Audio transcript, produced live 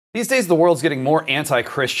These days, the world's getting more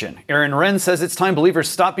anti-Christian. Aaron Renn says it's time believers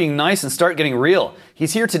stop being nice and start getting real.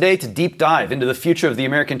 He's here today to deep dive into the future of the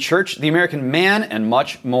American church, the American man, and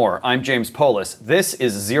much more. I'm James Polis. This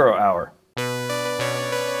is Zero Hour.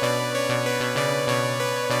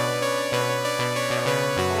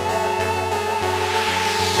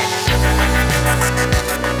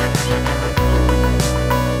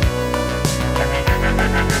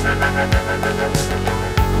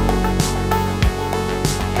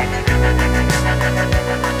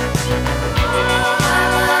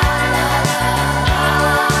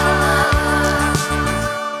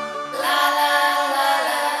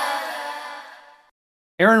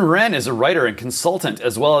 Aaron Renn is a writer and consultant,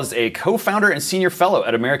 as well as a co-founder and senior fellow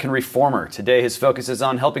at American Reformer. Today, his focus is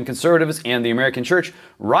on helping conservatives and the American church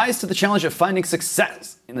rise to the challenge of finding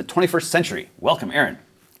success in the 21st century. Welcome, Aaron.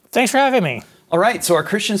 Thanks for having me. All right, so are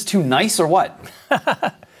Christians too nice or what?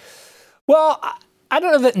 Well, I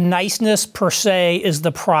don't know that niceness per se is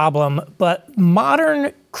the problem, but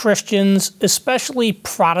modern Christians, especially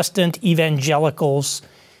Protestant evangelicals,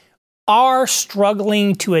 are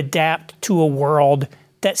struggling to adapt to a world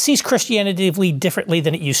that sees Christianity differently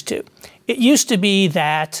than it used to. It used to be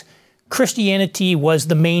that Christianity was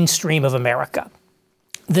the mainstream of America.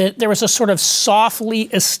 There was a sort of softly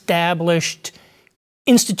established,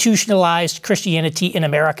 institutionalized Christianity in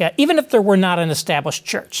America, even if there were not an established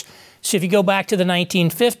church. So if you go back to the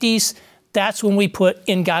 1950s, that's when we put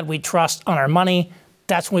 "In God We Trust" on our money.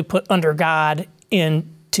 That's when we put "Under God"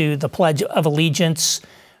 into the Pledge of Allegiance.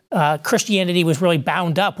 Christianity was really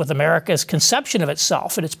bound up with America's conception of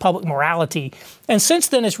itself and its public morality. And since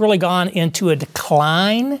then, it's really gone into a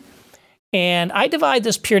decline. And I divide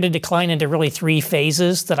this period of decline into really three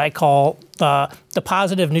phases that I call the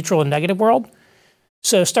positive, neutral, and negative world.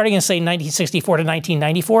 So starting in, say, 1964 to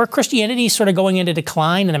 1994, Christianity is sort of going into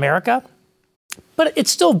decline in America, but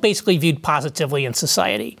it's still basically viewed positively in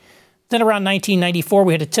society. Then around 1994,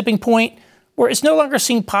 we had a tipping point where it's no longer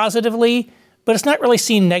seen positively, but it's not really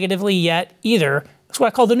seen negatively yet either. It's what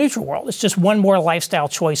I call the neutral world. It's just one more lifestyle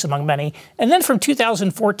choice among many. And then from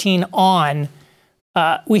 2014 on,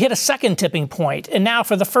 we hit a second tipping point. And now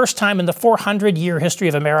for the first time in the 400-year history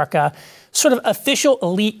of America, sort of official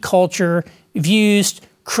elite culture views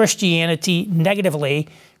Christianity negatively.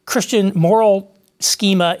 Christian moral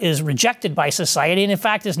schema is rejected by society and in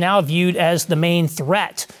fact is now viewed as the main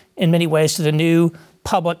threat in many ways to the new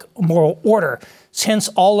public moral order. Hence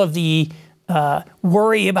all of the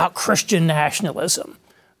worry about Christian nationalism,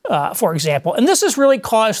 for example. And this has really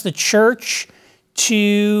caused the church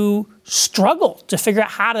to struggle to figure out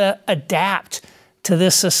how to adapt to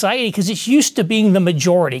this society because it's used to being the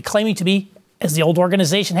majority, claiming to be, as the old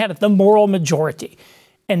organization had it, the moral majority.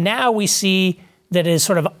 And now we see that it is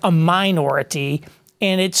sort of a minority,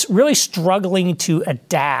 and it's really struggling to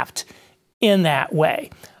adapt in that way.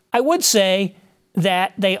 I would say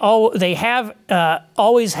that they have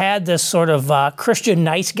always had this sort of Christian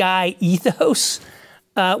nice guy ethos,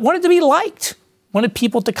 wanted to be liked, wanted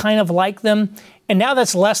people to kind of like them. And now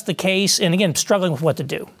that's less the case. And again, struggling with what to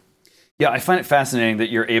do. Yeah, I find it fascinating that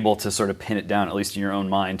you're able to sort of pin it down, at least in your own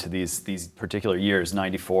mind, to these particular years,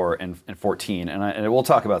 94 and 14. And we'll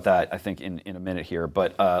talk about that, I think, in a minute here.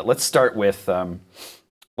 But let's start with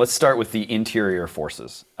the interior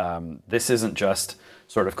forces. This isn't just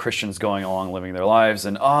sort of Christians going along living their lives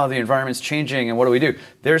and, the environment's changing and what do we do?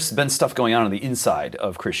 There's been stuff going on the inside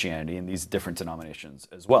of Christianity in these different denominations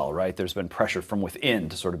as well, right? There's been pressure from within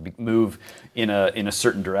to sort of move in a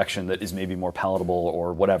certain direction that is maybe more palatable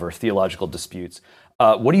or whatever, theological disputes.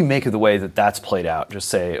 What do you make of the way that that's played out, just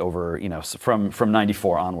say over, from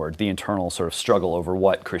 94 onward, the internal sort of struggle over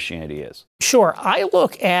what Christianity is? Sure. I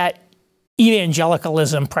look at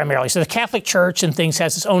evangelicalism primarily. So the Catholic Church and things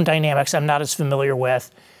has its own dynamics I'm not as familiar with.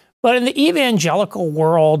 But in the evangelical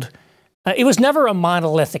world, it was never a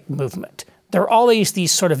monolithic movement. There are all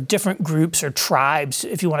these sort of different groups or tribes,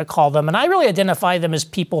 if you want to call them. And I really identify them as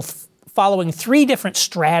people following three different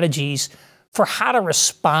strategies for how to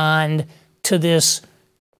respond to this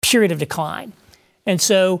period of decline. And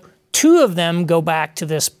so two of them go back to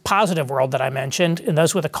this positive world that I mentioned, and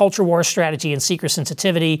those with a culture war strategy and seeker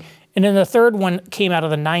sensitivity. And then the third one came out of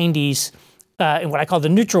the 90s in what I call the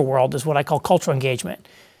neutral world, is what I call cultural engagement.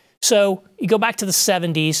 So you go back to the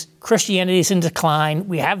 70s, Christianity is in decline.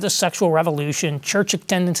 We have the sexual revolution. Church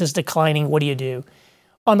attendance is declining. What do you do?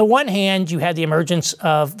 On the one hand, you had the emergence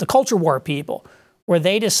of the culture war people, where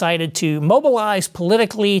they decided to mobilize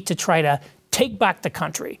politically to try to take back the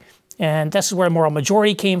country. And this is where Moral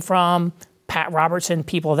Majority came from, Pat Robertson,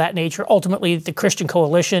 people of that nature. Ultimately, the Christian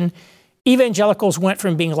Coalition Evangelicals went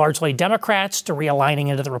from being largely Democrats to realigning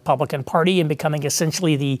into the Republican Party and becoming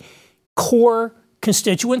essentially the core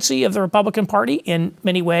constituency of the Republican Party in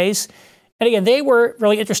many ways. And again, they were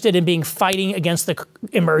really interested in fighting against the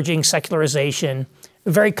emerging secularization,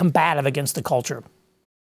 very combative against the culture.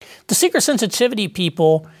 The seeker sensitivity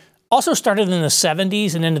people also started in the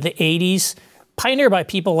 70s and into the 80s, pioneered by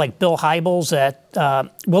people like Bill Hybels at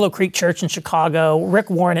Willow Creek Church in Chicago, Rick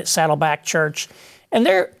Warren at Saddleback Church. And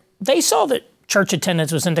they saw that church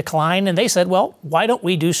attendance was in decline, and they said, well, why don't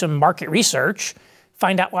we do some market research,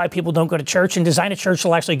 find out why people don't go to church, and design a church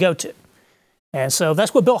they'll actually go to. And so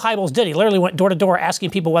that's what Bill Hybels did. He literally went door to door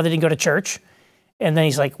asking people why they didn't go to church. And then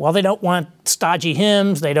he's like, well, they don't want stodgy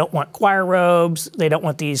hymns. They don't want choir robes. They don't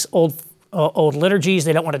want these old liturgies.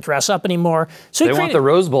 They don't want to dress up anymore. So they want the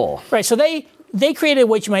Rose Bowl. Right. So they created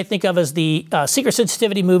what you might think of as the seeker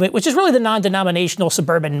sensitivity movement, which is really the non-denominational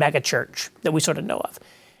suburban megachurch that we sort of know of.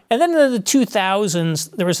 And then in the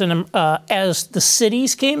 2000s, there was as the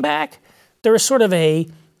cities came back, there was sort of a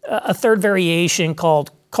third variation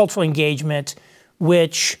called cultural engagement,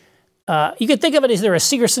 which you could think of it as either a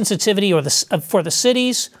seeker sensitivity or for the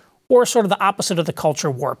cities, or sort of the opposite of the culture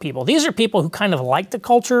war people. These are people who kind of liked the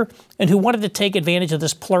culture and who wanted to take advantage of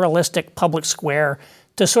this pluralistic public square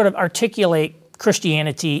to sort of articulate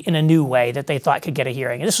Christianity in a new way that they thought could get a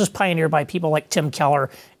hearing. And this was pioneered by people like Tim Keller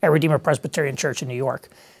at Redeemer Presbyterian Church in New York.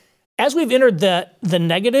 As we've entered the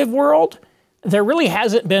negative world, there really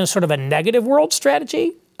hasn't been sort of a negative world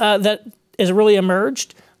strategy that has really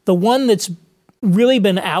emerged. The one that's really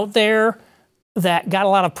been out there that got a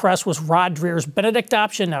lot of press was Rod Dreher's Benedict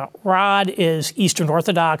option. Now, Rod is Eastern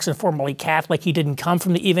Orthodox and formerly Catholic. He didn't come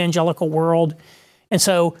from the evangelical world. And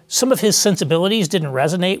so some of his sensibilities didn't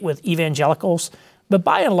resonate with evangelicals, but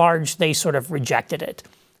by and large, they sort of rejected it.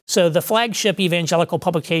 So the flagship evangelical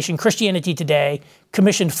publication, Christianity Today,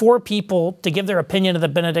 commissioned 4 people to give their opinion of the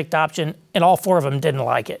Benedict option, and all 4 of them didn't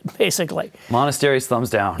like it, basically. Monasteries, thumbs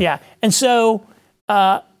down. Yeah. And so,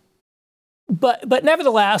 but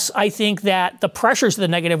nevertheless, I think that the pressures of the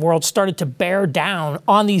negative world started to bear down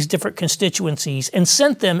on these different constituencies and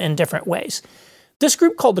sent them in different ways. This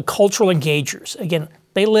group called the Cultural Engagers, again,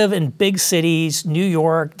 they live in big cities, New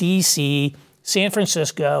York, D.C., San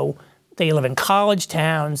Francisco. They live in college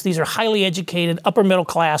towns. These are highly educated, upper middle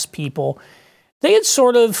class people. They had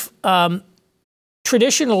sort of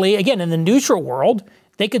traditionally, again, in the neutral world,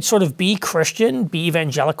 they could sort of be Christian, be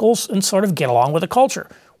evangelicals, and sort of get along with the culture.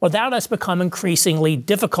 Well, now that's become increasingly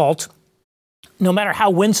difficult. No matter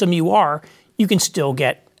how winsome you are, you can still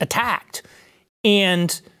get attacked.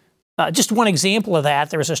 And just one example of that,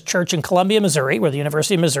 there was this church in Columbia, Missouri, where the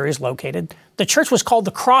University of Missouri is located. The church was called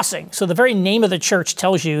The Crossing. So the very name of the church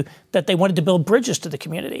tells you that they wanted to build bridges to the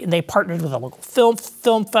community. And they partnered with a local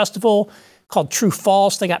film festival called True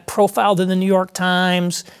False. They got profiled in the New York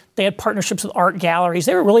Times. They had partnerships with art galleries.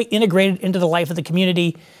 They were really integrated into the life of the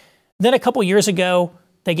community. Then a couple years ago,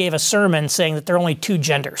 they gave a sermon saying that there are only 2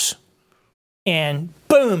 genders. And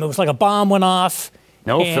boom, it was like a bomb went off.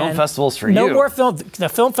 No film festivals for you. No more film. The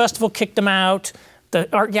film festival kicked them out.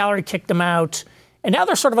 The art gallery kicked them out. And now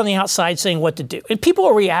they're sort of on the outside saying what to do. And people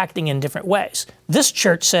are reacting in different ways. This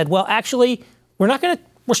church said, well, actually, we're going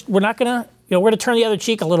to turn the other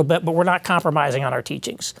cheek a little bit, but we're not compromising on our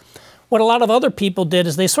teachings. What a lot of other people did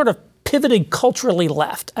is they sort of pivoted culturally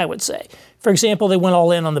left, I would say. For example, they went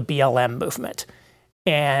all in on the BLM movement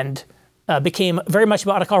and became very much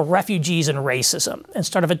about what I call refugees and racism, and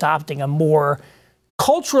started adopting a more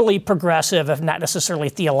culturally progressive, if not necessarily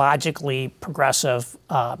theologically progressive,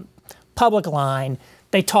 public line.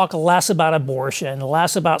 They talk less about abortion,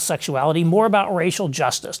 less about sexuality, more about racial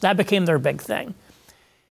justice. That became their big thing.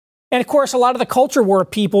 And of course, a lot of the culture war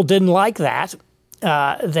people didn't like that.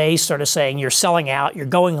 They started saying, you're selling out, you're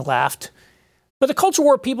going left. But the culture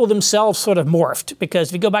war people themselves sort of morphed, because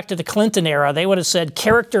if you go back to the Clinton era, they would have said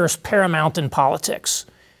character is paramount in politics.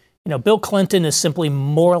 Bill Clinton is simply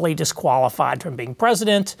morally disqualified from being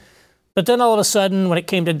president. But then all of a sudden, when it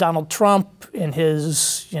came to Donald Trump and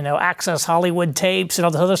his, Access Hollywood tapes and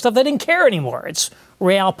all this other stuff, they didn't care anymore. It's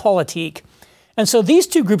realpolitik. And so these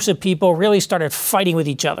 2 groups of people really started fighting with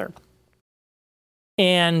each other.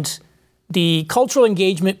 And the cultural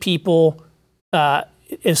engagement people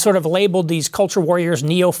is sort of labeled these culture warriors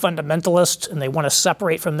neo-fundamentalists, and they want to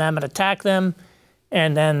separate from them and attack them.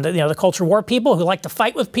 And then the culture war people who like to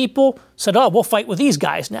fight with people said, oh, we'll fight with these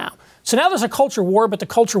guys now. So now there's a culture war, but the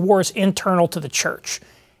culture war is internal to the church.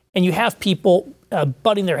 And you have people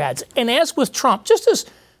butting their heads. And as with Trump, just as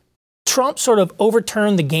Trump sort of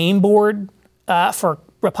overturned the game board for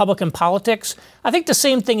Republican politics, I think the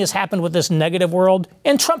same thing has happened with this negative world.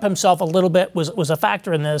 And Trump himself a little bit was a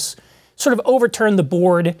factor in this. sort of overturned the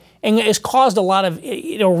board and has caused a lot of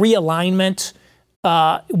realignment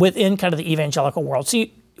within kind of the evangelical world.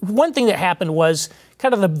 See, one thing that happened was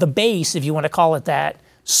kind of the base, if you want to call it that,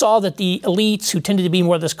 saw that the elites who tended to be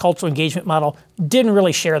more of this cultural engagement model didn't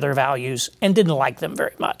really share their values and didn't like them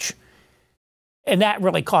very much. And that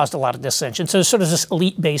really caused a lot of dissension. So there's sort of this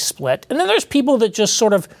elite-based split. And then there's people that just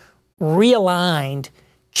sort of realigned,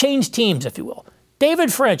 changed teams, if you will.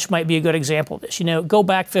 David French might be a good example of this. Go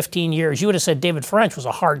back 15 years, you would have said David French was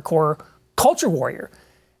a hardcore culture warrior.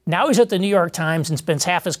 Now he's at the New York Times and spends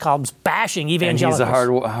half his columns bashing evangelicals. And he's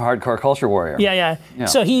a hardcore culture warrior. Yeah.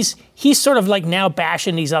 So he's sort of like now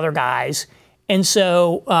bashing these other guys. And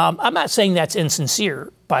so I'm not saying that's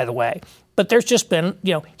insincere, by the way, but there's just been,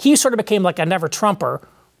 he sort of became like a never Trumper,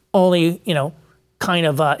 only, kind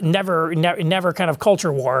of never kind of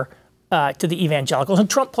culture war to the evangelicals. And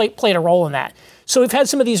Trump played a role in that. So we've had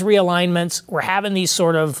some of these realignments. We're having these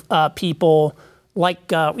sort of people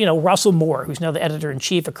like, Russell Moore, who's now the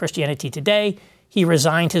editor-in-chief of Christianity Today. He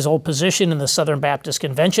resigned his old position in the Southern Baptist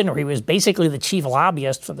Convention, or he was basically the chief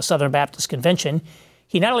lobbyist for the Southern Baptist Convention.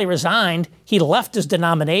 He not only resigned, he left his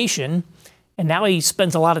denomination, and now he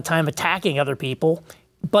spends a lot of time attacking other people,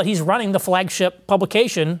 but he's running the flagship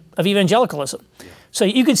publication of evangelicalism. So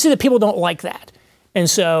you can see that people don't like that. And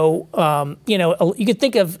so, you could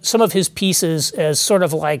think of some of his pieces as sort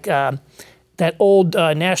of like that old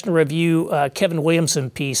National Review Kevin Williamson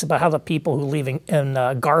piece about how the people who live in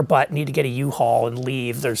Garbutt need to get a U-Haul and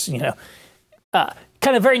leave. There's,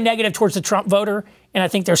 kind of very negative towards the Trump voter, and I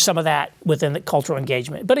think there's some of that within the cultural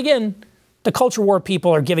engagement. But again, the culture war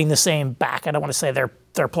people are giving the same back. I don't want to say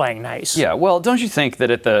they're playing nice. Yeah, well, don't you think that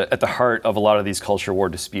at the heart of a lot of these culture war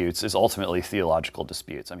disputes is ultimately theological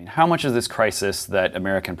disputes? I mean, how much of this crisis that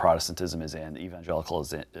American Protestantism is in,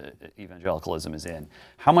 evangelicalism is in,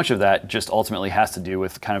 how much of that just ultimately has to do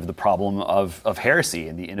with kind of the problem of heresy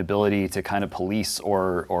and the inability to kind of police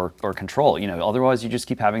or control? Otherwise you just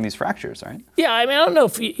keep having these fractures, right? Yeah, I mean, I don't know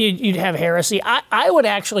if you'd have heresy. I would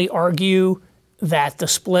actually argue that the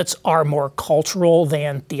splits are more cultural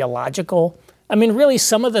than theological. I mean, really,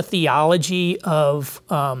 some of the theology of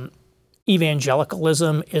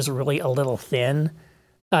evangelicalism is really a little thin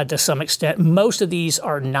to some extent. Most of these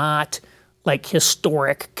are not like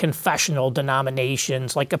historic confessional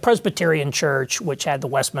denominations, like a Presbyterian church, which had the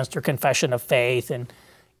Westminster Confession of Faith and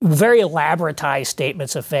very elaboratized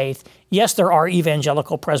statements of faith. Yes, there are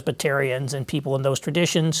evangelical Presbyterians and people in those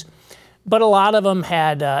traditions, but a lot of them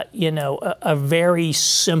had, a very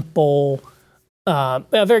simple,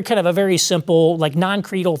 very simple, like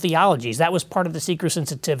non-creedal theologies. That was part of the seeker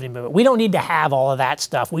sensitivity movement. We don't need to have all of that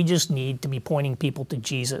stuff. We just need to be pointing people to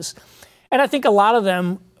Jesus. And I think a lot of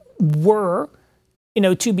them were,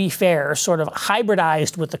 to be fair, sort of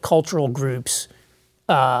hybridized with the cultural groups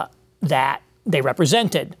that they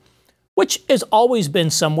represented, which has always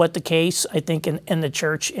been somewhat the case, I think, in the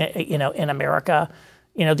church, in America.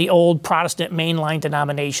 The old Protestant mainline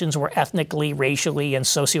denominations were ethnically, racially, and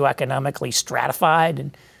socioeconomically stratified.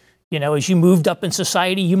 And, as you moved up in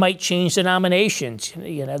society, you might change denominations.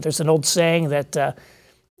 There's an old saying that,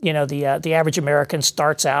 the average American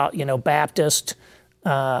starts out, Baptist,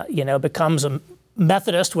 becomes a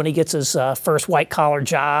Methodist when he gets his first white-collar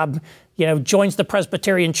job, joins the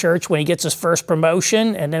Presbyterian Church when he gets his first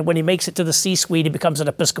promotion, and then when he makes it to the C-suite, he becomes an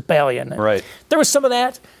Episcopalian. Right. There was some of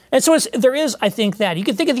that. And so there is, I think, that. You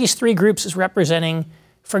can think of these three groups as representing,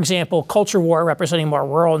 for example, culture war representing more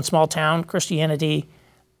rural and small town Christianity,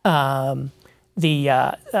 the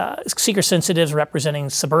seeker sensitives representing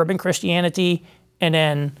suburban Christianity, and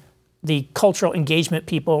then the cultural engagement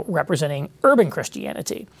people representing urban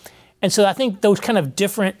Christianity. And so I think those kind of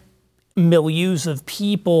different milieus of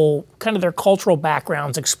people, kind of their cultural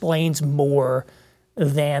backgrounds, explains more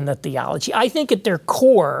than the theology. I think at their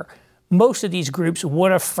core, most of these groups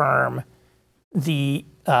would affirm the,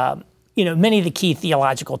 many of the key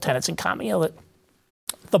theological tenets in common. That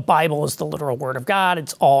the Bible is the literal word of God.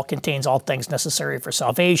 It contains all things necessary for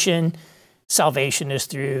salvation. Salvation is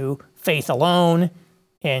through faith alone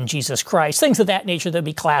in Jesus Christ. Things of that nature that would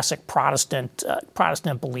be classic Protestant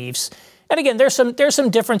beliefs. And again, there's some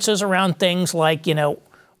differences around things like,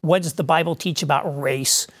 what does the Bible teach about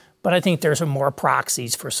race? But I think there's some more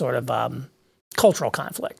proxies for sort of cultural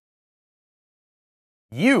conflict.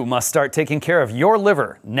 You must start taking care of your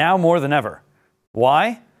liver now more than ever.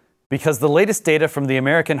 Why? Because the latest data from the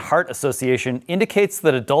American Heart Association indicates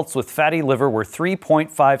that adults with fatty liver were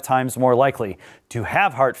 3.5 times more likely to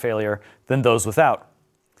have heart failure than those without.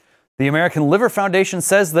 The American Liver Foundation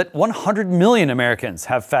says that 100 million Americans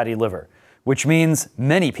have fatty liver, which means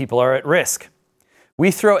many people are at risk.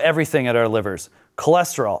 We throw everything at our livers,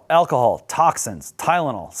 cholesterol, alcohol, toxins,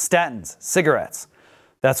 Tylenol, statins, cigarettes.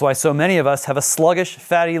 That's why so many of us have a sluggish,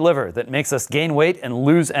 fatty liver that makes us gain weight and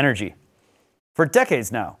lose energy. For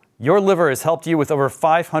decades now, your liver has helped you with over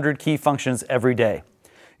 500 key functions every day.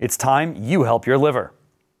 It's time you help your liver.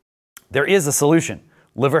 There is a solution,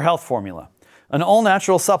 Liver Health Formula, an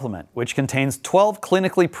all-natural supplement which contains 12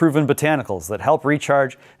 clinically proven botanicals that help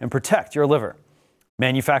recharge and protect your liver.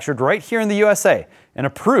 Manufactured right here in the USA and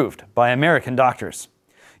approved by American doctors.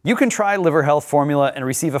 You can try Liver Health Formula and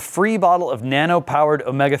receive a free bottle of nano-powered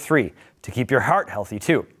omega-3 to keep your heart healthy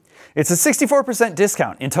too. It's a 64%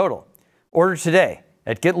 discount in total. Order today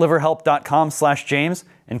at getliverhelp.com/James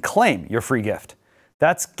and claim your free gift.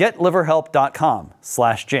 That's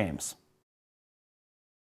getliverhelp.com/James.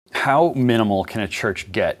 How minimal can a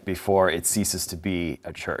church get before it ceases to be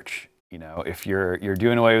a church? You know, if you're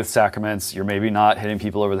doing away with sacraments, you're maybe not hitting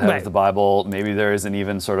people over the head with the Bible. Maybe there isn't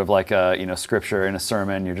even sort of like a scripture in a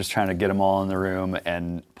sermon. You're just trying to get them all in the room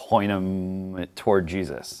and point them toward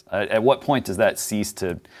Jesus. At what point does that cease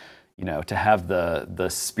to have the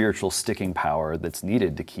spiritual sticking power that's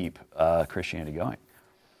needed to keep Christianity going?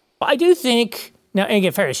 I do think now, and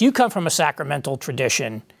again, fairness, you come from a sacramental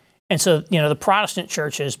tradition. And so, the Protestant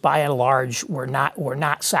churches, by and large, were not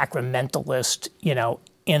sacramentalist,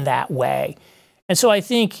 in that way. And so I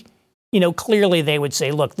think, clearly they would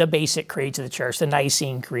say, look, the basic creeds of the church, the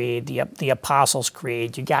Nicene Creed, the Apostles'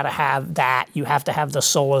 Creed, you got to have that. You have to have the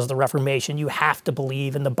solas of the Reformation. You have to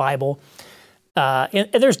believe in the Bible. And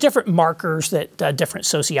there's different markers that different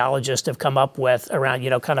sociologists have come up with around,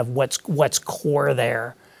 kind of what's core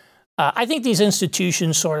there. I think these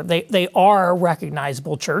institutions they are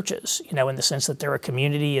recognizable churches, in the sense that they're a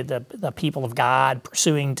community of the people of God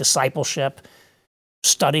pursuing discipleship,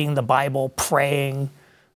 studying the Bible, praying,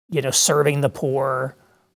 serving the poor,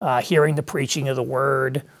 hearing the preaching of the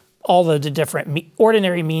word, all of the different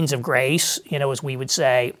ordinary means of grace, as we would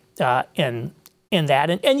say, in that.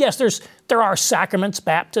 And yes, there are sacraments,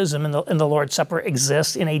 baptism and the Lord's Supper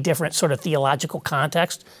exists in a different sort of theological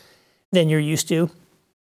context than you're used to.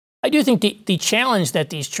 I do think the challenge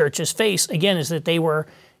that these churches face, again, is that they were,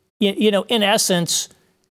 in essence,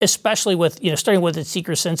 especially with, starting with the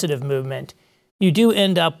seeker-sensitive movement, you do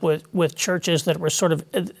end up with churches that were sort of,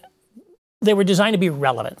 they were designed to be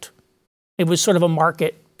relevant. It was sort of a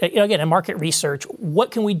market, again, a market research.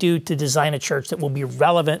 What can we do to design a church that will be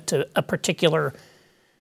relevant to a particular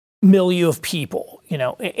milieu of people?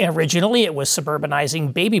 Originally it was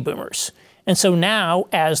suburbanizing baby boomers. And so now,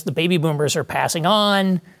 as the baby boomers are passing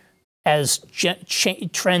on, as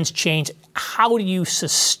trends change, how do you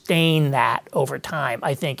sustain that over time,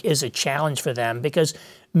 I think, is a challenge for them, because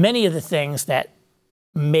many of the things that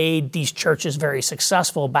made these churches very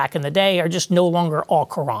successful back in the day are just no longer all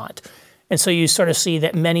current. And so you sort of see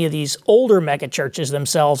that many of these older megachurches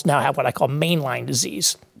themselves now have what I call mainline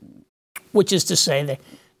disease, which is to say that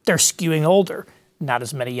they're skewing older. Not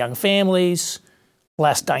as many young families,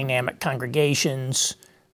 less dynamic congregations.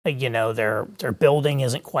 Their building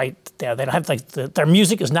isn't quite there. They don't have their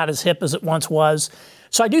music is not as hip as it once was.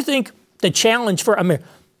 So I do think the challenge for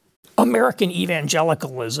American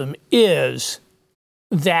evangelicalism is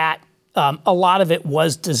that a lot of it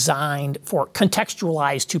was designed for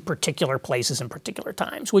contextualized to particular places and particular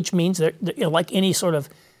times, which means that like any sort of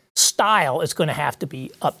style, it's going to have to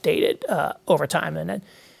be updated over time. And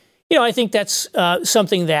I think that's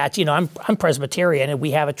something that I'm Presbyterian, and we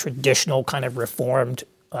have a traditional kind of Reformed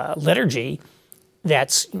liturgy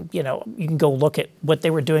that's, you can go look at what they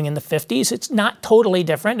were doing in the 50s. It's not totally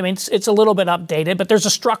different. I mean, it's a little bit updated, but there's a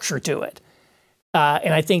structure to it.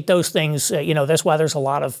 And I think those things, that's why there's a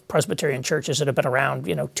lot of Presbyterian churches that have been around,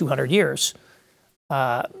 200 years,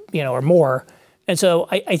 or more. And so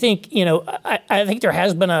I think, I think there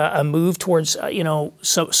has been a move towards,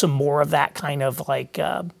 some more of that kind of like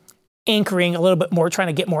anchoring a little bit more, trying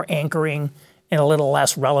to get more anchoring and a little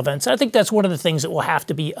less relevance. I think that's one of the things that will have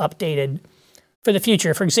to be updated for the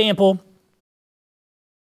future. For example,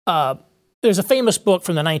 there's a famous book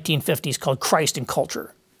from the 1950s called Christ and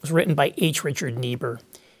Culture. It was written by H. Richard Niebuhr.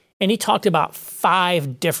 And he talked about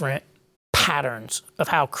 5 different patterns of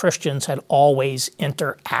how Christians had always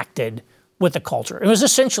interacted with the culture. It was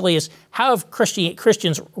essentially how have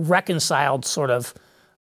Christians reconciled sort of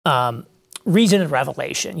reason and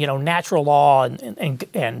revelation, natural law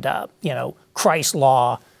and Christ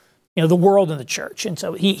law, the world and the church. And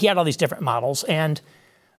so he had all these different models. And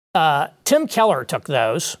Tim Keller took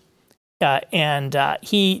those and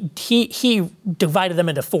he divided them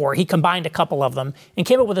into 4. He combined a couple of them and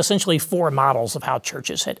came up with essentially 4 models of how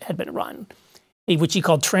churches had been run, which he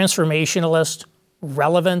called transformationalist,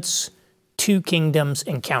 relevance, 2 kingdoms,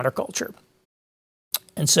 and counterculture.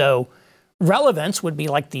 And so relevance would be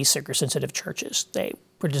like these seeker-sensitive churches. They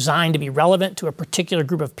were designed to be relevant to a particular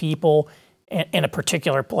group of people in a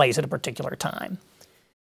particular place at a particular time.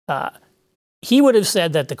 He would have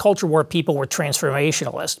said that the culture war people were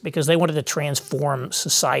transformationalists because they wanted to transform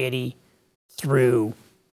society through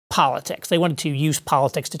politics. They wanted to use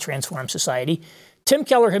politics to transform society. Tim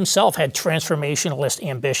Keller himself had transformationalist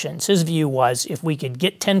ambitions. His view was if we could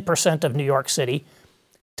get 10% of New York City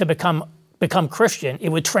to become Christian, it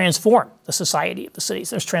would transform the society of the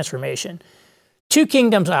cities. There's transformation. Two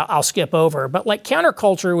kingdoms I'll skip over, but like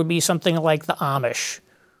counterculture would be something like the Amish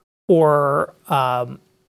or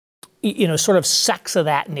sort of sects of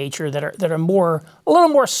that nature that are a little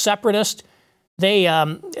more separatist.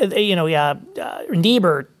 Niebuhr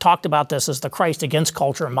talked about this as the Christ against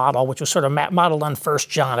culture model, which was sort of modeled on 1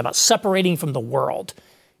 John about separating from the world.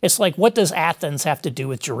 It's like, what does Athens have to do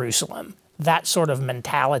with Jerusalem? That sort of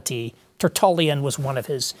mentality. Tertullian was one of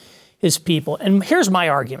his people. And here's my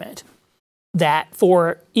argument, that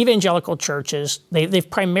for evangelical churches, they've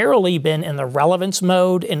primarily been in the relevance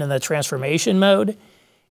mode and in the transformation mode.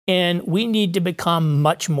 And we need to become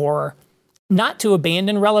much more, not to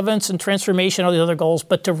abandon relevance and transformation, all the other goals,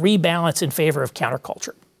 but to rebalance in favor of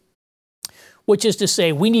counterculture. Which is to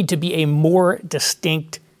say, we need to be a more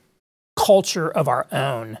distinct culture of our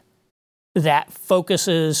own that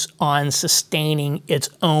focuses on sustaining its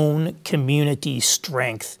own community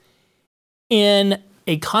strength in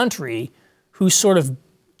a country whose sort of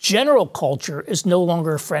general culture is no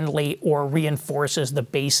longer friendly or reinforces the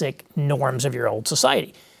basic norms of your old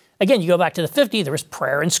society. Again, you go back to the 50s, there was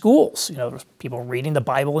prayer in schools. There was people reading the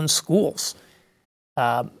Bible in schools.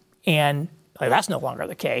 And that's no longer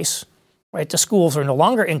the case, right? The schools are no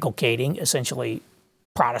longer inculcating essentially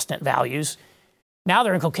Protestant values. Now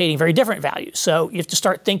they're inculcating very different values. So you have to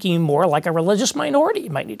start thinking more like a religious minority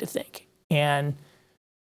you might need to think. And,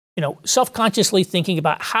 self-consciously thinking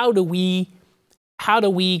about how do we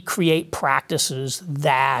create practices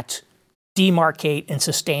that demarcate and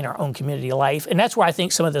sustain our own community life. And that's where I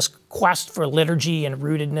think some of this quest for liturgy and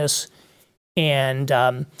rootedness and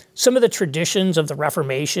some of the traditions of the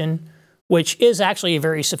Reformation, which is actually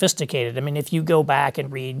very sophisticated. I mean, if you go back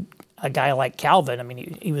and read a guy like Calvin, I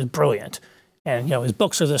mean, he was brilliant. And, his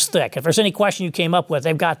books are this thick. If there's any question you came up with,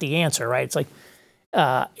 they've got the answer, right? It's like,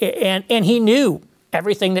 and he knew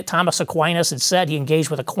everything that Thomas Aquinas had said. He engaged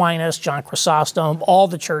with Aquinas, John Chrysostom, all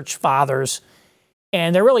the church fathers.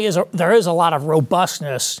 And there is a lot of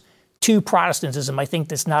robustness to Protestantism, I think,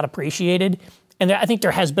 that's not appreciated. And I think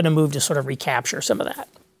there has been a move to sort of recapture some of that.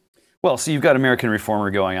 Well, so you've got American Reformer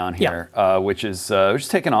going on here, which is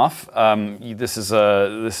taken off. This is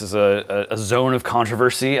a zone of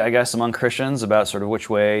controversy, I guess, among Christians about sort of which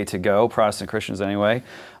way to go, Protestant Christians anyway.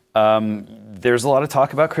 There's a lot of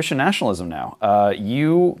talk about Christian nationalism now.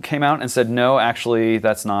 You came out and said, no, actually,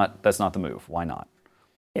 that's not the move. Why not?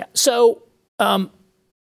 Yeah. So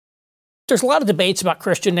there's a lot of debates about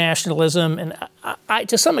Christian nationalism, and I,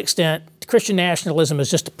 to some extent, Christian nationalism is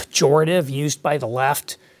just a pejorative used by the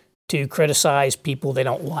left to criticize people they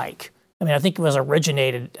don't like. I mean, I think it was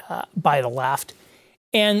originated by the left.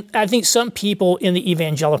 And I think some people in the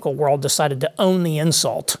evangelical world decided to own the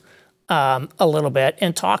insult a little bit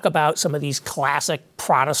and talk about some of these classic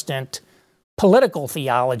Protestant political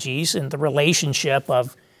theologies and the relationship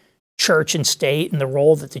of church and state and the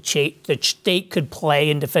role that the state could play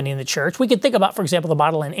in defending the church. We could think about, for example, the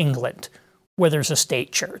model in England where there's a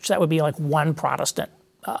state church. That would be like one Protestant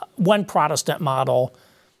model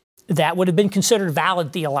that would have been considered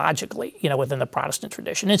valid theologically, within the Protestant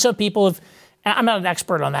tradition. And some people have, I'm not an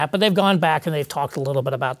expert on that, but they've gone back and they've talked a little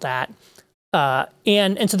bit about that.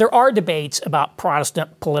 And so there are debates about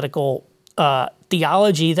Protestant political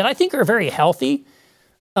theology that I think are very healthy.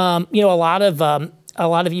 A lot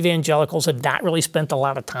of evangelicals have not really spent a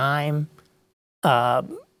lot of time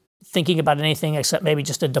thinking about anything except maybe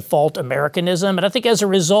just a default Americanism. And I think as a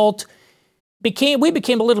result, we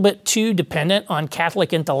became a little bit too dependent on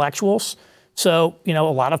Catholic intellectuals. So, a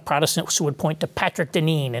lot of Protestants would point to Patrick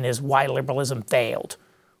Deneen and his Why Liberalism Failed,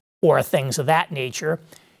 or things of that nature.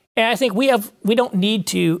 And I think we don't need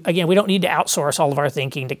to outsource all of our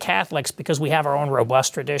thinking to Catholics because we have our own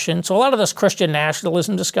robust tradition. So a lot of this Christian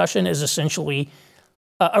nationalism discussion is essentially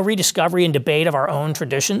a rediscovery and debate of our own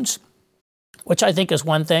traditions, which I think is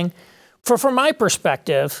one thing. From my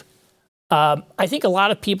perspective, I think a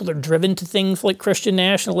lot of people are driven to things like Christian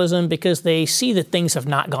nationalism because they see that things have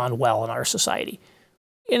not gone well in our society.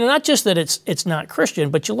 Not just that it's not Christian,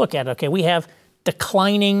 but you look at it, okay, we have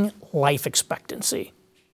declining life expectancy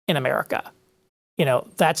in America.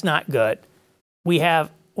 That's not good. We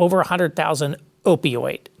have over 100,000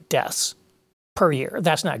 opioid deaths per year.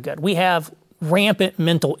 That's not good. We have rampant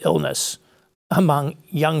mental illness among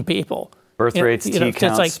young people. Birth rates, T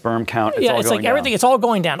counts, sperm count, it's all it's going like down. everything, it's all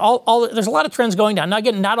going down. There's a lot of trends going down. Now,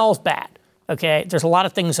 again, not all is bad, okay? There's a lot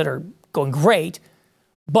of things that are going great,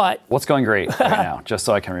 but... What's going great right now, just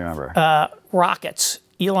so I can remember? Rockets.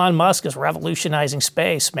 Elon Musk is revolutionizing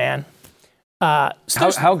space, man.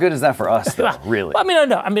 How good is that for us, though, really? I mean,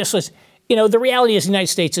 no. I mean, the reality is the United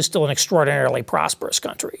States is still an extraordinarily prosperous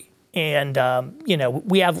country. And,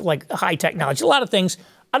 we have, like, high technology, a lot of things.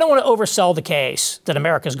 I don't want to oversell the case that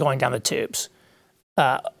America's going down the tubes.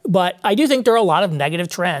 But I do think there are a lot of negative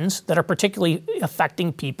trends that are particularly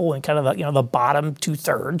affecting people in kind of the bottom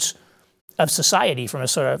 2/3 of society from a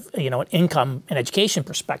sort of, an income and education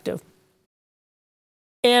perspective.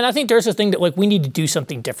 And I think there's a thing that, like, we need to do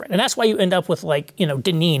something different. And that's why you end up with, like,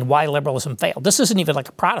 Deneen, why liberalism failed. This isn't even like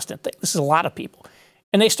a Protestant thing. This is a lot of people.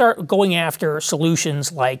 And they start going after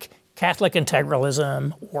solutions like Catholic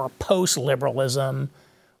integralism or post-liberalism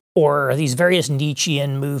or these various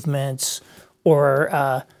Nietzschean movements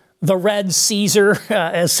or the Red Caesar,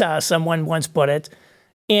 as someone once put it.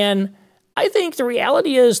 And I think the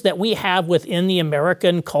reality is that we have within the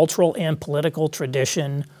American cultural and political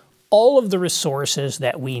tradition all of the resources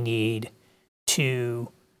that we need to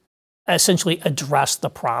essentially address the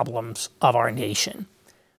problems of our nation.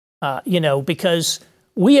 Because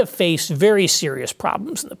we have faced very serious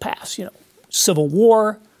problems in the past. Civil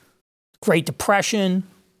War, Great Depression,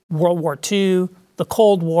 World War II, the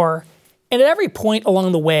Cold War. And at every point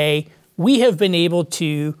along the way, we have been able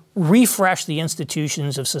to refresh the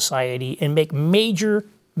institutions of society and make major,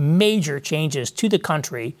 major changes to the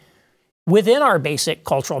country within our basic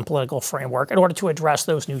cultural and political framework in order to address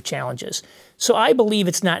those new challenges. So I believe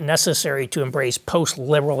it's not necessary to embrace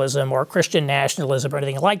post-liberalism or Christian nationalism or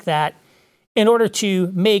anything like that in order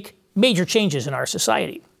to make major changes in our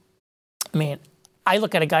society. I mean, I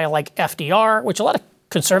look at a guy like FDR, which a lot of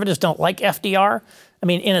conservatives don't like FDR. I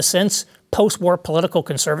mean, in a sense, post-war political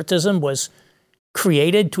conservatism was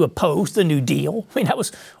created to oppose the New Deal. I mean, that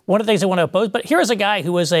was one of the things they want to oppose. But here's a guy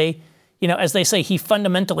who was as they say, he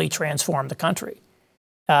fundamentally transformed the country.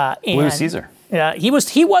 Blue Caesar. He was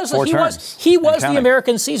the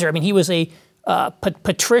American Caesar. I mean, he was a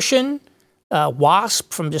patrician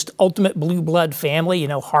WASP from just ultimate blue blood family.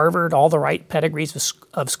 Harvard, all the right pedigrees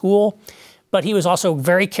of school. But he was also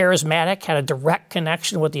very charismatic, had a direct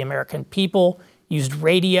connection with the American people, used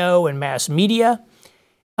radio and mass media.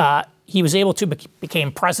 He was able to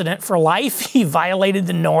become president for life. He violated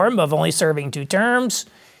the norm of only serving 2 terms.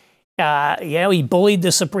 He bullied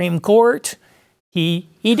the Supreme Court. He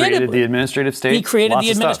created the administrative state. He created the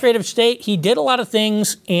administrative state. He did a lot of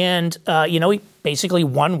things, and he basically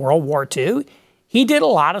won World War II. He did a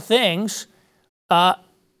lot of things,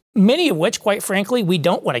 many of which, quite frankly, we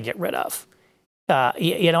don't want to get rid of.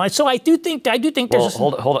 And so I do think there's.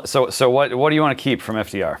 Hold on. So what do you want to keep from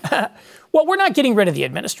FDR? Well, we're not getting rid of the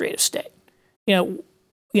administrative state. We're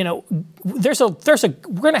going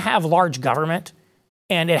to have large government,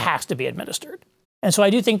 and it has to be administered. And so I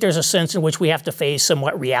do think there's a sense in which we have to face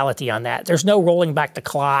somewhat reality on that. There's no rolling back the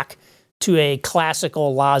clock to a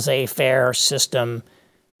classical laissez-faire system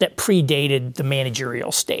that predated the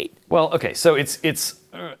managerial state. Well, okay, so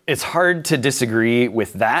it's hard to disagree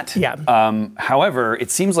with that. Yeah. However,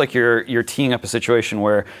 it seems like you're teeing up a situation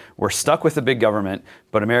where we're stuck with a big government,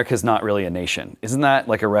 but America's not really a nation. Isn't that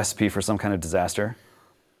like a recipe for some kind of disaster?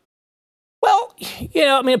 Well,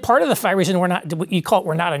 part of the reason we're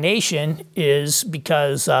not a nation is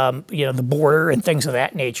because, the border and things of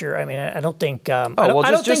that nature. I mean, I don't think. Just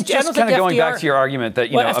kind of going back to your argument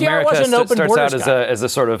that America starts out as a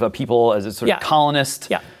sort of a people, as a sort of colonist.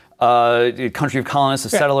 Yeah. Country of colonists,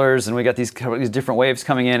 of settlers, and we got these different waves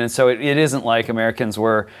coming in, and so it isn't like Americans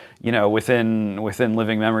were, within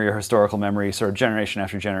living memory or historical memory, sort of generation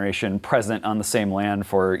after generation, present on the same land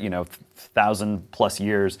for 1,000+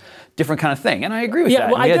 years, different kind of thing. And I agree with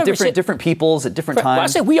that. Well, we had different peoples at different times. Well, I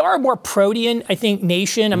say we are a more protean, I think,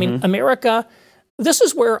 nation. I mean, America. This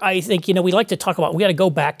is where I think we like to talk about. We got to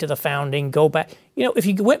go back to the founding. Go back. If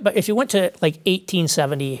you went to like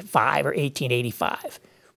 1875 or 1885.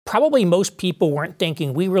 Probably most people weren't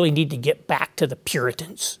thinking we really need to get back to the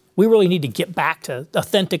Puritans. We really need to get back to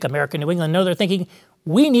authentic American New England. No, they're thinking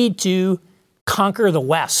we need to conquer the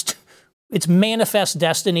West. It's manifest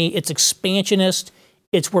destiny. It's expansionist.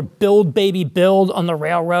 It's we're build, baby, build on the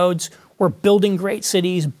railroads. We're building great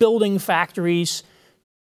cities, building factories.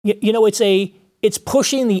 It's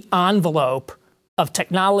pushing the envelope of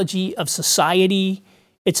technology, of society.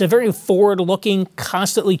 It's a very forward-looking,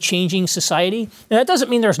 constantly changing society. And that doesn't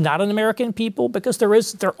mean there's not an American people, because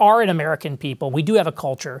there are an American people. We do have a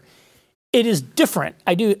culture. It is different.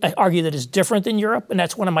 I argue that it's different than Europe, and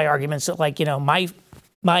that's one of my arguments that, like,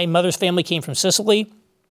 my mother's family came from Sicily.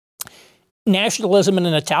 Nationalism in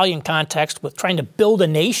an Italian context with trying to build a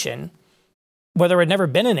nation, where there had never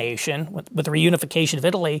been a nation, with the reunification of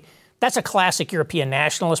Italy, that's a classic European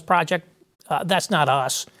nationalist project. That's not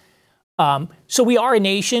us. So we are a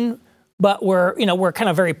nation, but we're kind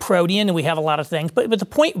of very protean, and we have a lot of things. But the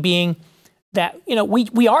point being that,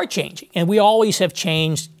 we are changing, and we always have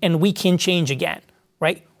changed, and we can change again,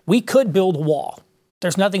 right? We could build a wall.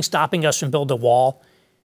 There's nothing stopping us from building a wall.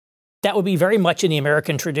 That would be very much in the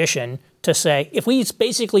American tradition to say, if we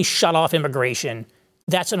basically shut off immigration,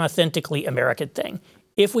 that's an authentically American thing.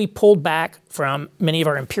 If we pulled back from many of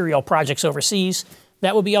our imperial projects overseas,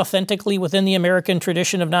 that would be authentically within the American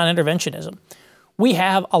tradition of non-interventionism. We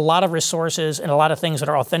have a lot of resources and a lot of things that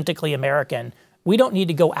are authentically American. We don't need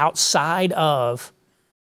to go outside of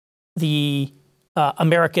the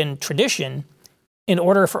American tradition in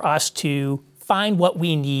order for us to find what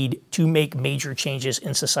we need to make major changes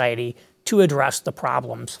in society to address the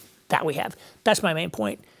problems that we have. That's my main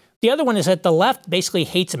point. The other one is that the left basically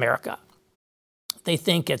hates America. They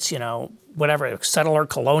think it's, whatever, settler,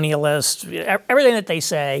 colonialist, everything that they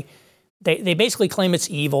say, they basically claim it's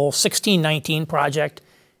evil, 1619 Project.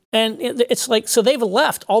 And it's like, so they've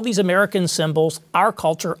left all these American symbols, our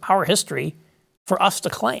culture, our history, for us to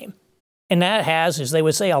claim. And that has, as they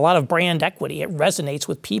would say, a lot of brand equity. It resonates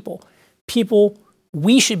with people.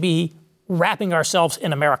 We should be wrapping ourselves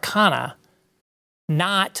in Americana,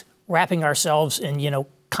 not wrapping ourselves in,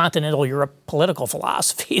 continental Europe political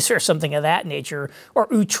philosophies or something of that nature, or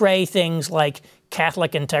outre things like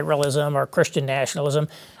Catholic integralism or Christian nationalism.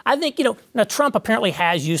 I think, now Trump apparently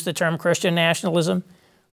has used the term Christian nationalism,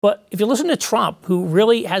 but if you listen to Trump, who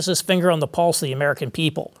really has his finger on the pulse of the American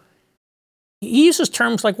people, he uses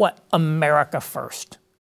terms like what? America first.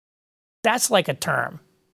 That's like a term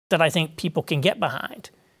that I think people can get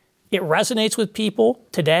behind. It resonates with people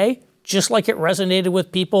today, just like it resonated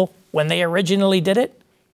with people when they originally did it.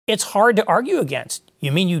 It's hard to argue against.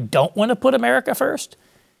 You mean you don't want to put America first?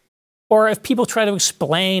 Or if people try to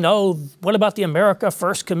explain, what about the America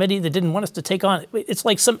First Committee that didn't want us to take on? It's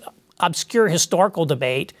like some obscure historical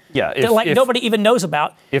debate that nobody even knows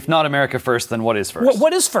about. If not America first, then what is first?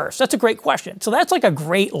 What is first? That's a great question. So that's like a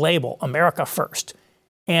great label, America first.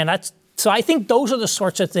 And so I think those are the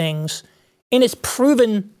sorts of things, and it's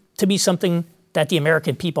proven to be something that the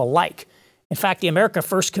American people like. In fact, the America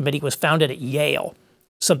First Committee was founded at Yale,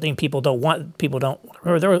 something people don't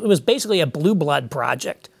remember. It was basically a blue blood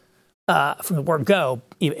project from the word go,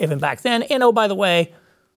 even back then. And by the way,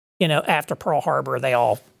 after Pearl Harbor, they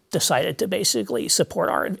all decided to basically support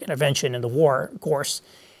our intervention in the war, of course.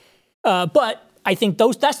 But I think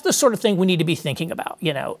that's the sort of thing we need to be thinking about,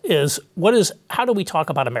 how do we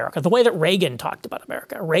talk about America? The way that Reagan talked about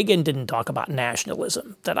America. Reagan didn't talk about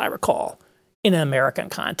nationalism, that I recall, in an American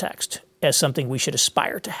context as something we should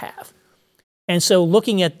aspire to have. And so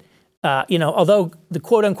looking at, although the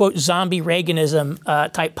quote-unquote zombie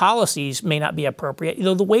Reaganism type policies may not be appropriate,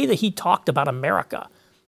 the way that he talked about America,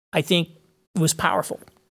 I think, was powerful.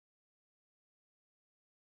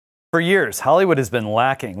 For years, Hollywood has been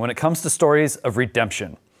lacking when it comes to stories of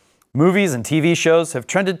redemption. Movies and TV shows have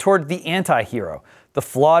trended toward the anti-hero, the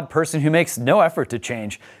flawed person who makes no effort to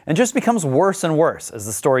change and just becomes worse and worse as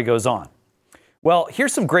the story goes on. Well,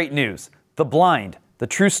 here's some great news. The Blind, the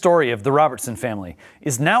true story of the Robertson family,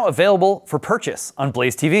 is now available for purchase on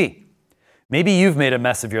Blaze TV. Maybe you've made a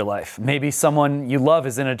mess of your life. Maybe someone you love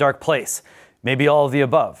is in a dark place. Maybe all of the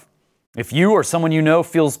above. If you or someone you know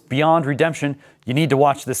feels beyond redemption, you need to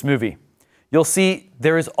watch this movie. You'll see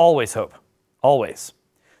there is always hope. Always.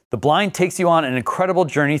 The Blind takes you on an incredible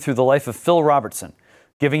journey through the life of Phil Robertson,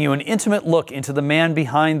 giving you an intimate look into the man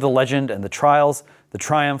behind the legend and the trials, the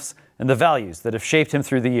triumphs, and the values that have shaped him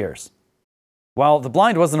through the years. While The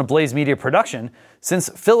Blind wasn't a Blaze Media production, since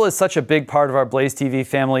Phil is such a big part of our Blaze TV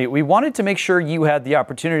family, we wanted to make sure you had the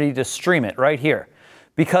opportunity to stream it right here.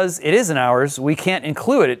 Because it isn't ours, we can't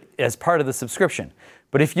include it as part of the subscription.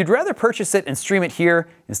 But if you'd rather purchase it and stream it here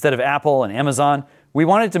instead of Apple and Amazon, we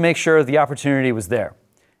wanted to make sure the opportunity was there.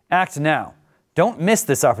 Act now. Don't miss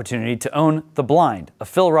this opportunity to own The Blind, a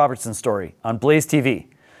Phil Robertson story on Blaze TV.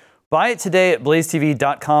 Buy it today at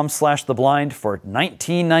blazetv.com/theblind for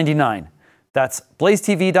 $19.99. That's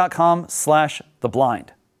blazetv.com/theblind.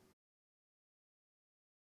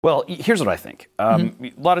 Well, here's what I think. A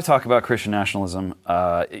lot of talk about Christian nationalism.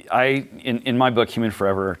 In my book, Human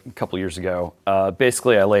Forever, a couple years ago,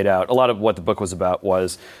 basically I laid out a lot of what the book was about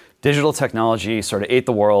was digital technology sort of ate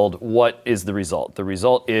the world. What is the result? The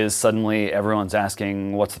result is suddenly everyone's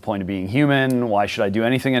asking, what's the point of being human? Why should I do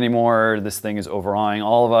anything anymore? This thing is overawing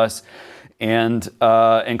all of us. And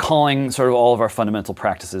calling sort of all of our fundamental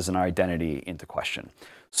practices and our identity into question.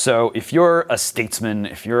 So if you're a statesman,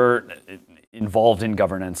 if you're involved in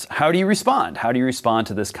governance, how do you respond? How do you respond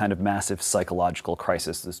to this kind of massive psychological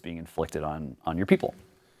crisis that's being inflicted on your people?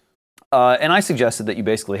 And I suggested that you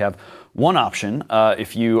basically have one option.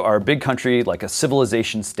 If you are a big country, like a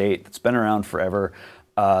civilization state that's been around forever,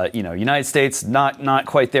 United States, not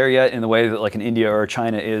quite there yet in the way that like an India or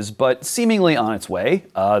China is, but seemingly on its way.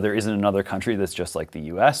 There isn't another country that's just like the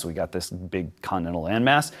US. We got this big continental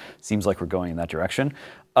landmass. Seems like we're going in that direction.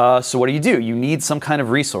 So what do? You need some kind of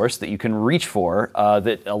resource that you can reach for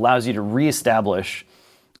that allows you to reestablish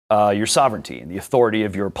your sovereignty and the authority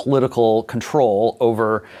of your political control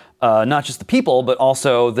over not just the people, but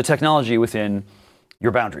also the technology within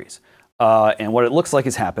your boundaries. And what it looks like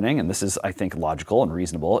is happening, and this is, I think, logical and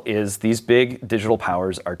reasonable, is these big digital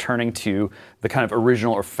powers are turning to the kind of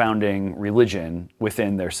original or founding religion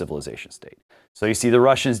within their civilization state. So you see the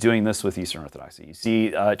Russians doing this with Eastern Orthodoxy. You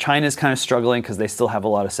see China's kind of struggling because they still have a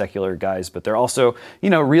lot of secular guys, but they're also,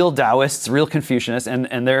 real Taoists, real Confucianists,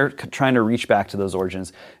 and they're trying to reach back to those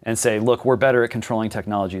origins and say, look, we're better at controlling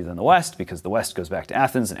technology than the West because the West goes back to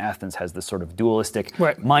Athens, and Athens has this sort of dualistic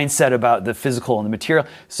mindset about the physical and the material.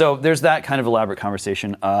 So there's that kind of elaborate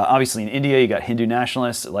conversation. Obviously in India, you got Hindu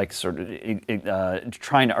nationalists like sort of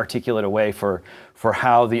trying to articulate a way for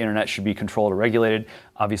how the internet should be controlled or regulated.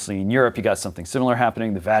 Obviously in Europe, you got something similar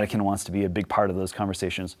happening. The Vatican wants to be a big part of those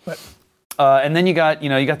conversations. And then you got the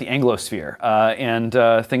Anglosphere,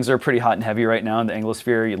 and things are pretty hot and heavy right now in the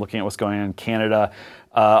Anglosphere. You're looking at what's going on in Canada,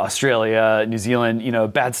 Australia, New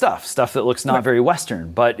Zealand. Bad stuff that looks not very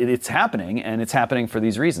Western, but it's happening, and it's happening for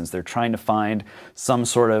these reasons. They're trying to find some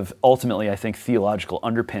sort of ultimately, I think, theological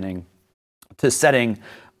underpinning to setting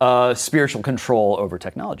spiritual control over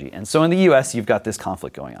technology. And so in the U.S., you've got this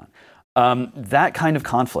conflict going on. That kind of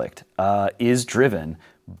conflict is driven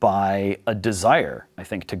by a desire, I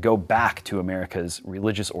think, to go back to America's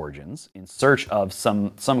religious origins in search of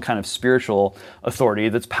some kind of spiritual authority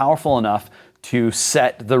that's powerful enough to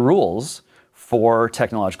set the rules for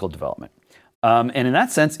technological development. And in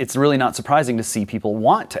that sense, it's really not surprising to see people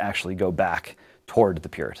want to actually go back toward the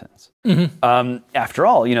Puritans. After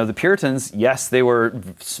all, the Puritans, yes, they were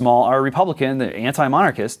small R Republican, they're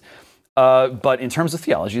anti-monarchist, but in terms of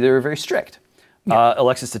theology, they were very strict.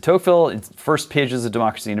 Alexis de Tocqueville, in first pages of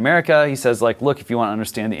Democracy in America, he says, look, if you want to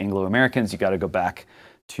understand the Anglo-Americans, you got to go back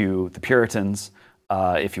to the Puritans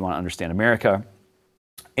if you want to understand America.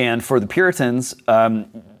 And for the Puritans,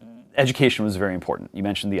 education was very important. You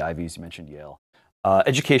mentioned the Ivies, you mentioned Yale.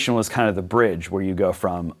 Education was kind of the bridge where you go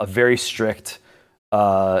from a very strict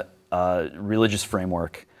religious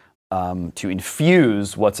framework to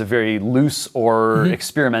infuse what's a very loose or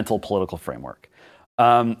experimental political framework.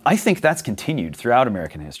 I think that's continued throughout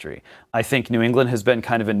American history. I think New England has been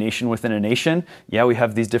kind of a nation within a nation. Yeah, we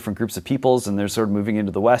have these different groups of peoples and they're sort of moving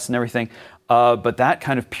into the West and everything. But that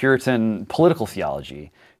kind of Puritan political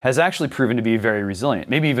theology has actually proven to be very resilient,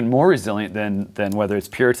 maybe even more resilient than whether it's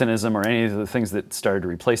Puritanism or any of the things that started to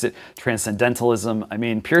replace it. Transcendentalism. I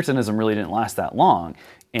mean, Puritanism really didn't last that long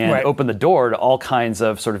and opened the door to all kinds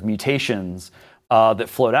of sort of mutations that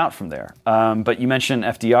flowed out from there. But you mentioned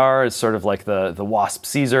FDR as sort of like the WASP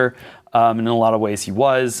Caesar. And in a lot of ways he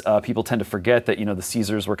was. People tend to forget that, the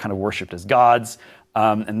Caesars were kind of worshipped as gods.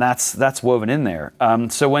 And that's woven in there.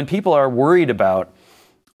 So when people are worried about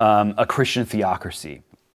a Christian theocracy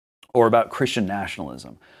or about Christian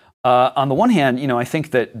nationalism, on the one hand, I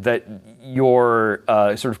think that your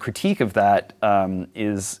sort of critique of that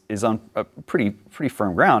is on a pretty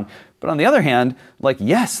firm ground. But on the other hand,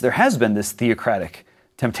 yes, there has been this theocratic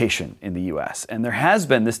temptation in the U.S. and there has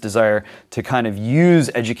been this desire to kind of use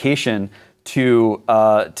education to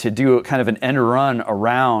do kind of an end run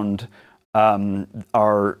around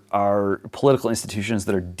our political institutions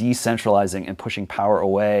that are decentralizing and pushing power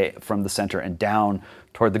away from the center and down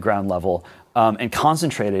toward the ground level, and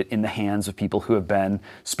concentrate it in the hands of people who have been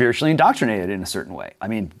spiritually indoctrinated in a certain way. I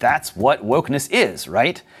mean, that's what wokeness is,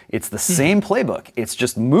 right? It's the same playbook. It's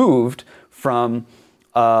just moved from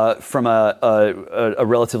a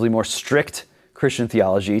relatively more strict Christian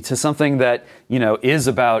theology to something that, is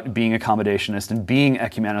about being accommodationist and being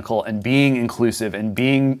ecumenical and being inclusive and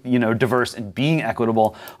being, diverse and being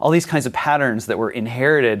equitable. All these kinds of patterns that were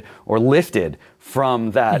inherited or lifted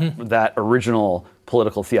from that original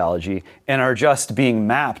political theology and are just being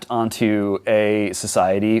mapped onto a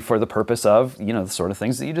society for the purpose of, the sort of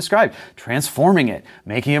things that you described, transforming it,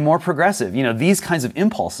 making it more progressive. These kinds of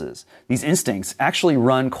impulses, these instincts actually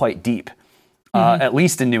run quite deep. At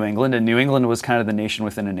least in New England. And New England was kind of the nation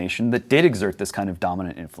within a nation that did exert this kind of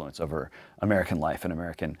dominant influence over American life and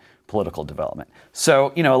American political development.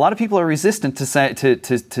 So, a lot of people are resistant to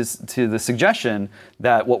the suggestion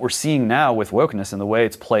that what we're seeing now with wokeness and the way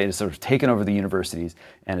it's played is sort of taken over the universities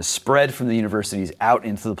and is spread from the universities out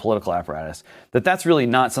into the political apparatus, that's really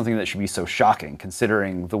not something that should be so shocking,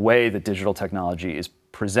 considering the way that digital technology is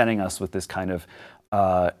presenting us with this kind of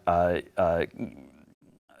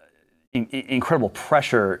incredible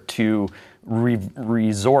pressure to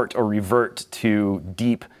resort or revert to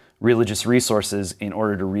deep religious resources in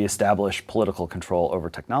order to reestablish political control over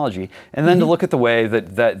technology. And then to look at the way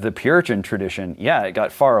that the Puritan tradition, it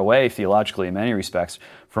got far away theologically in many respects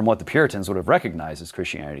from what the Puritans would have recognized as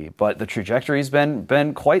Christianity. But the trajectory's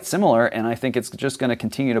been quite similar, and I think it's just going to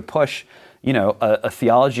continue to push a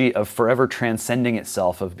theology of forever transcending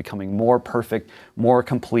itself, of becoming more perfect, more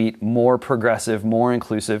complete, more progressive, more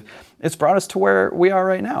inclusive. It's brought us to where we are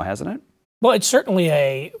right now, hasn't it? Well, it's certainly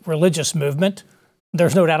a religious movement.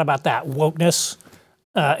 There's no doubt about that. Wokeness.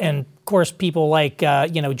 And of course, people like,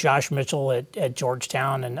 Josh Mitchell at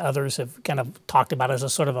Georgetown and others have kind of talked about it as a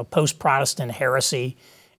sort of a post-Protestant heresy.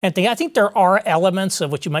 And I think there are elements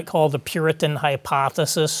of what you might call the Puritan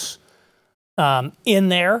hypothesis in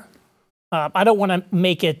there. I don't want to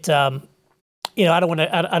make it, I don't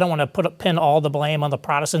want to pin all the blame on the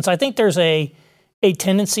Protestants. I think there's a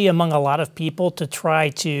tendency among a lot of people to try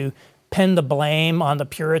to pin the blame on the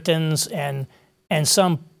Puritans and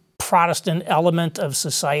some Protestant element of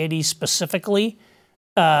society specifically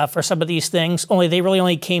for some of these things. They really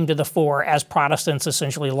only came to the fore as Protestants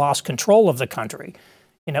essentially lost control of the country.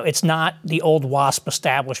 It's not the old WASP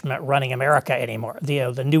establishment running America anymore.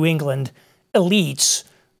 The New England elites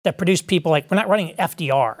that produce people like, we're not running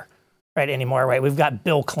FDR right anymore, right? We've got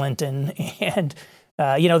Bill Clinton and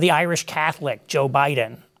the Irish Catholic Joe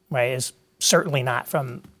Biden, right, is certainly not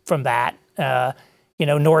from that.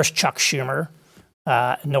 Nor is Chuck Schumer,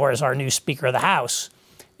 nor is our new Speaker of the House.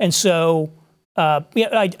 And so,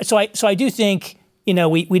 I do think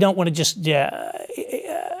we don't want to just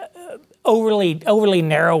overly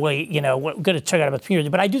narrowly going to check out about the community,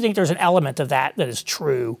 but I do think there's an element of that is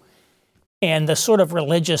true. And the sort of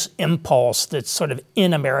religious impulse that's sort of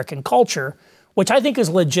in American culture, which I think is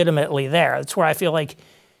legitimately there. That's where I feel like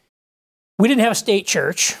we didn't have a state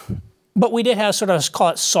church, but we did have sort of, let's call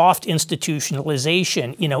it soft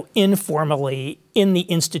institutionalization, informally in the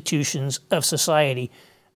institutions of society.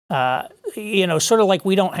 Sort of like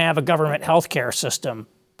we don't have a government healthcare system,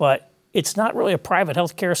 but it's not really a private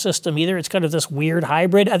healthcare system either. It's kind of this weird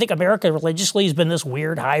hybrid. I think America religiously has been this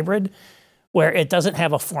weird hybrid where it doesn't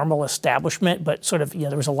have a formal establishment, but sort of,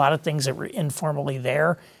 there was a lot of things that were informally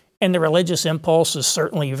there. And the religious impulse is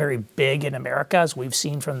certainly very big in America, as we've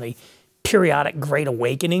seen from the periodic Great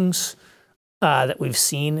Awakenings that we've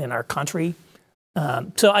seen in our country.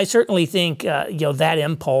 So I certainly think, that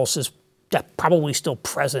impulse is probably still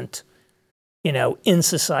present, in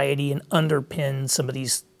society and underpins some of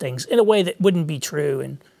these things in a way that wouldn't be true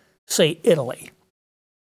in, say, Italy,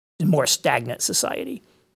 a more stagnant society.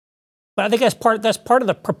 But I think that's part of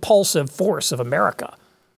the propulsive force of America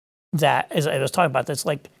that, as I was talking about, that's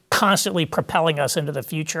like constantly propelling us into the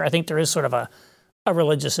future. I think there is sort of a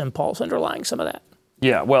religious impulse underlying some of that.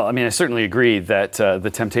 Yeah, well, I certainly agree that the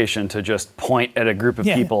temptation to just point at a group of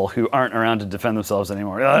people who aren't around to defend themselves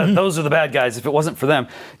anymore, those are the bad guys, if it wasn't for them,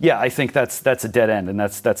 I think that's a dead end, and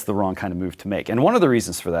that's the wrong kind of move to make. And one of the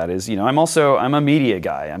reasons for that is, I'm a media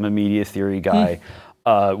guy, I'm a media theory guy.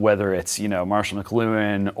 Whether it's Marshall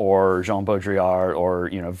McLuhan or Jean Baudrillard or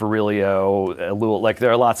Virilio, Ellul, there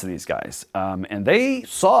are lots of these guys, and they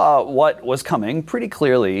saw what was coming pretty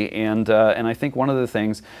clearly. And I think one of the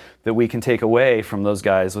things that we can take away from those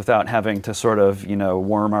guys, without having to sort of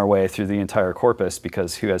worm our way through the entire corpus,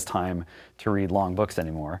 because who has time to read long books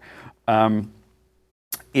anymore,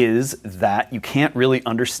 is that you can't really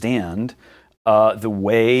understand the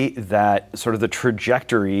way that sort of the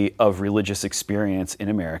trajectory of religious experience in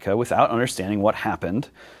America without understanding what happened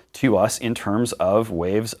to us in terms of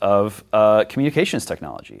waves of communications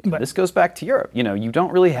technology. Right. This goes back to Europe. You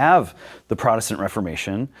don't really have the Protestant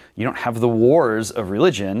Reformation. You don't have the wars of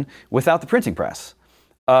religion without the printing press.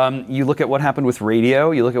 You look at what happened with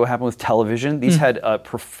radio, you look at what happened with television. These had a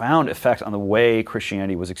profound effect on the way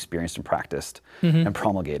Christianity was experienced and practiced and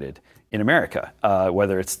promulgated in America,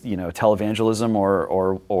 whether it's televangelism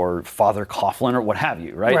or Father Coughlin or what have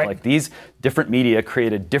you, right? Like these different media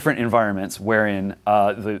created different environments wherein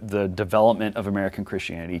the development of American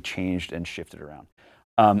Christianity changed and shifted around.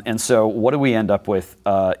 And so, what do we end up with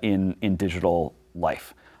in digital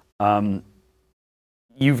life?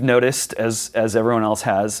 You've noticed, as everyone else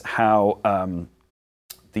has, how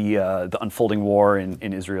the unfolding war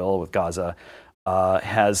in Israel with Gaza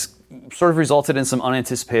has sort of resulted in some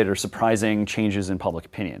unanticipated or surprising changes in public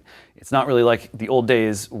opinion. It's not really like the old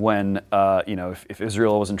days when, if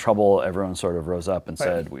Israel was in trouble, everyone sort of rose up and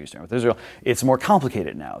said, we stand with Israel. It's more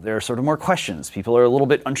complicated now. There are sort of more questions. People are a little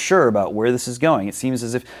bit unsure about where this is going. It seems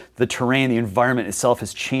as if the terrain, the environment itself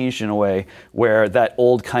has changed in a way where that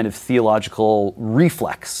old kind of theological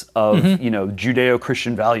reflex of,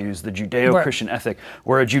 Judeo-Christian values, the Judeo-Christian ethic,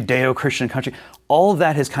 we're a Judeo-Christian country, all of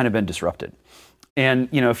that has kind of been disrupted. And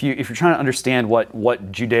if you're trying to understand what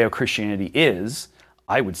Judeo-Christianity is,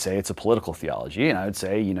 I would say it's a political theology, and I would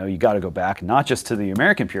say you got to go back not just to the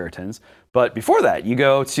American Puritans, but before that you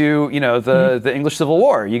go to the English Civil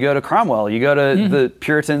War, you go to Cromwell, you go to the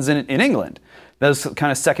Puritans in England. Those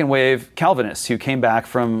kind of second wave Calvinists who came back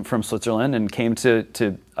from Switzerland and came to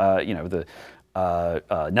the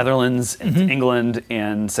Netherlands and to England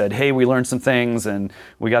and said, hey, we learned some things and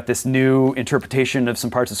we got this new interpretation of some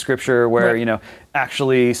parts of Scripture where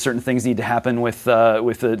actually certain things need to happen with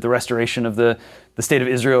the restoration of the state of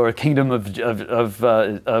Israel or kingdom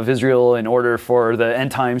of Israel in order for the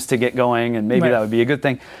end times to get going, and maybe that would be a good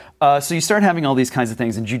thing. So you start having all these kinds of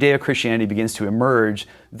things, and Judeo-Christianity begins to emerge.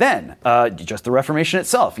 Then just the Reformation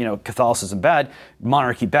itself, Catholicism bad,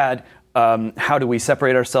 monarchy bad. How do we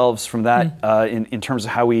separate ourselves from that in terms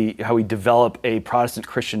of how we develop a Protestant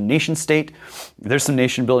Christian nation state? There's some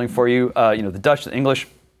nation building for you. The Dutch, the English,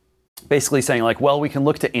 basically saying we can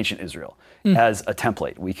look to ancient Israel as a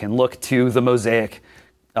template. We can look to the Mosaic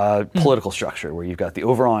political structure where you've got the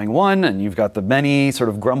overawing one and you've got the many sort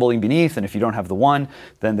of grumbling beneath. And if you don't have the one,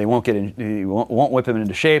 then they won't won't whip them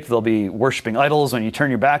into shape. They'll be worshiping idols when you turn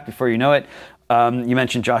your back before you know it. You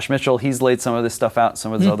mentioned Josh Mitchell. He's laid some of this stuff out in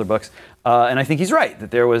some of his other books. And I think he's right that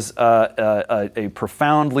there was a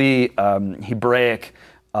profoundly Hebraic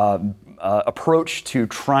approach to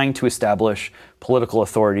trying to establish political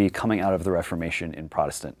authority coming out of the Reformation in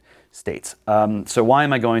Protestant states. So why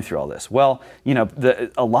am I going through all this? Well,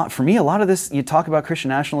 a lot of this, you talk about Christian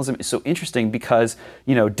nationalism is so interesting because,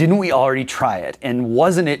 didn't we already try it? And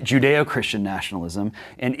wasn't it Judeo-Christian nationalism?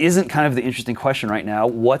 And isn't kind of the interesting question right now,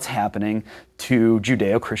 what's happening to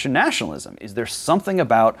Judeo-Christian nationalism? Is there something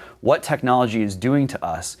about what technology is doing to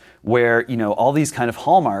us where, all these kind of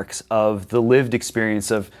hallmarks of the lived experience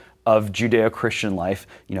of Judeo-Christian life,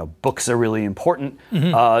 books are really important.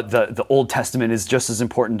 The Old Testament is just as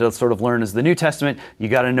important to sort of learn as the New Testament. You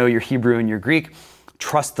got to know your Hebrew and your Greek.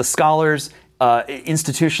 Trust the scholars.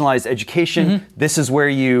 Institutionalized education. This is where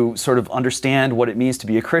you sort of understand what it means to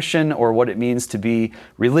be a Christian or what it means to be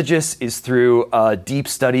religious, is through a deep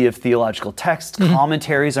study of theological texts,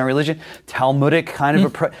 commentaries on religion, Talmudic kind of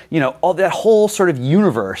approach. All that whole sort of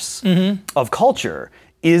universe of culture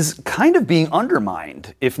is kind of being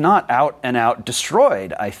undermined, if not out and out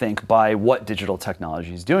destroyed, I think, by what digital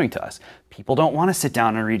technology is doing to us. People don't want to sit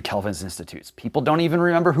down and read Calvin's Institutes. People don't even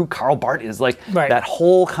remember who Karl Barth is. That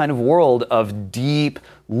whole kind of world of deep,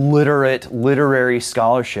 literary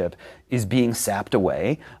scholarship is being sapped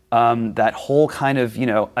away. That whole kind of,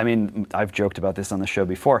 I've joked about this on the show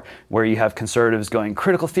before, where you have conservatives going,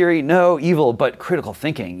 critical theory, no, evil, but critical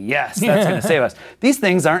thinking, yes, that's going to save us. These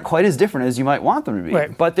things aren't quite as different as you might want them to be.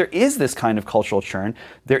 Right. But there is this kind of cultural churn.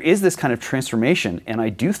 There is this kind of transformation. And I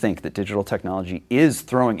do think that digital technology is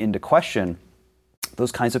throwing into question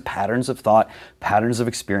those kinds of patterns of thought, patterns of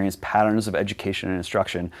experience, patterns of education and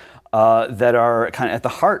instruction that are kind of at the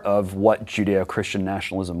heart of what Judeo-Christian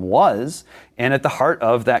nationalism was, and at the heart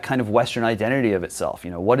of that kind of Western identity of itself.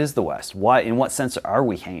 What is the West? Why? In what sense are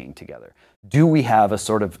we hanging together? Do we have a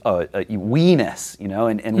sort of a we-ness?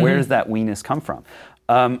 And where does that we-ness come from?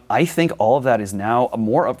 I think all of that is now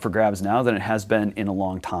more up for grabs now than it has been in a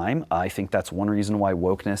long time. I think that's one reason why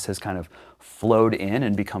wokeness has kind of flowed in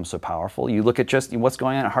and become so powerful. You look at just what's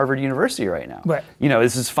going on at Harvard University right now. Right.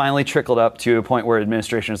 This has finally trickled up to a point where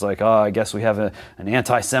administration is like, I guess we have an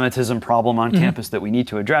anti-Semitism problem on campus that we need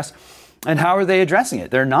to address. And how are they addressing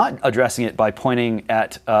it? They're not addressing it by pointing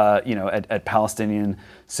at Palestinian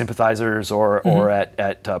sympathizers or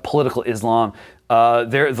at political Islam.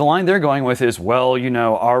 The line they're going with is, well,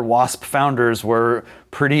 our WASP founders were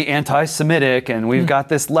pretty anti-Semitic, and we've got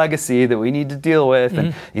this legacy that we need to deal with.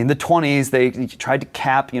 And in the 20s, they tried to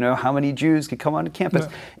cap, how many Jews could come onto campus.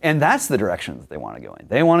 And that's the direction that they want to go in.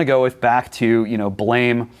 They want to go back to,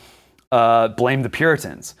 blame the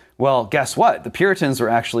Puritans. Well, guess what? The Puritans were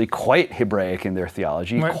actually quite Hebraic in their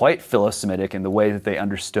theology, quite Philo-Semitic in the way that they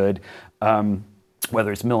understood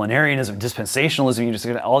whether it's millenarianism, dispensationalism, you just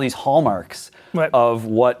get all these hallmarks of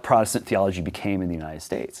what Protestant theology became in the United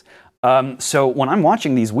States. So when I'm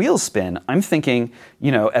watching these wheels spin, I'm thinking,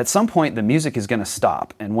 at some point the music is going to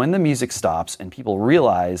stop. And when the music stops and people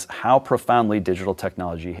realize how profoundly digital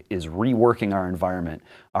technology is reworking our environment,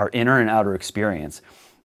 our inner and outer experience,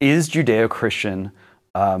 is Judeo-Christian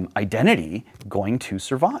identity going to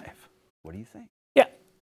survive? What do you think? Yeah.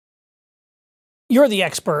 You're the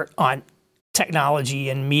expert on technology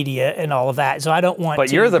and media and all of that, so I don't want to.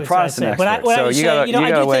 But you're the Protestant expert, so you got to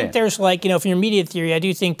I do weigh think in. there's from your media theory, I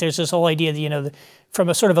do think there's this whole idea that, from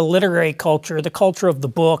a sort of a literary culture, the culture of the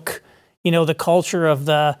book, the culture of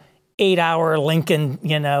the 8-hour Lincoln,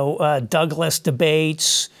 Douglas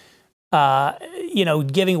debates,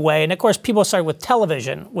 giving way. And of course, people started with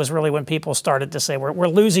television was really when people started to say, we're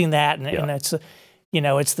losing that. And it's,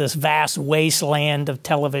 it's this vast wasteland of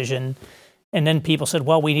television. And then people said,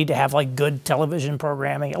 well, we need to have good television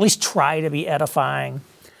programming, at least try to be edifying.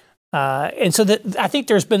 And so I think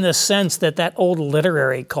there's been this sense that old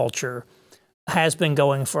literary culture has been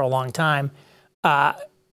going for a long time. I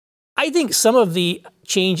think some of the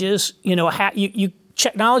changes,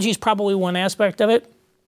 technology is probably one aspect of it.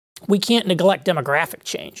 We can't neglect demographic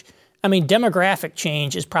change. I mean, demographic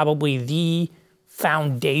change is probably the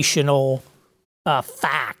foundational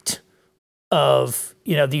fact of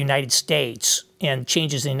the United States and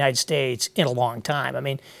changes in the United States in a long time. I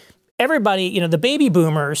mean, everybody, the baby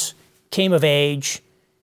boomers came of age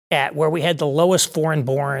at where we had the lowest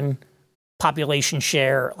foreign-born population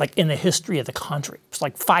share in the history of the country. It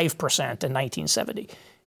was 5% in 1970.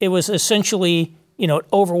 It was essentially, an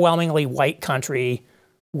overwhelmingly white country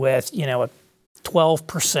with, a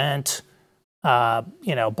 12%,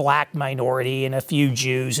 black minority and a few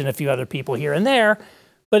Jews and a few other people here and there.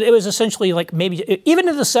 But it was essentially maybe, even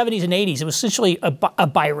in the 70s and 80s, it was essentially a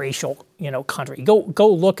biracial, country. Go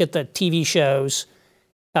look at the TV shows.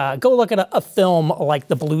 Go look at a film like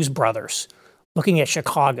The Blues Brothers, looking at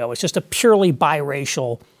Chicago. It's just a purely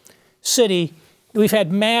biracial city. We've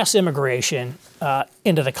had mass immigration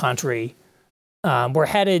into the country. We're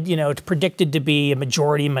headed, predicted to be a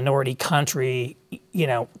majority-minority country,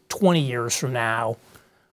 20 years from now.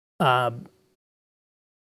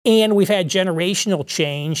 And we've had generational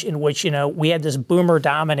change in which, we had this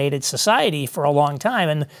boomer-dominated society for a long time,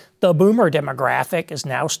 and the boomer demographic is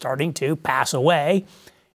now starting to pass away.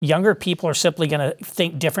 Younger people are simply going to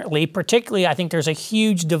think differently. Particularly, I think there's a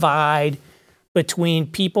huge divide between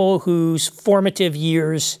people whose formative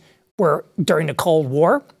years were during the Cold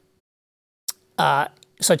War,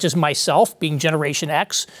 such as myself, being Generation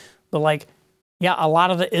X, but a lot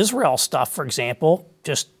of the Israel stuff, for example,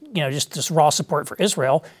 just this raw support for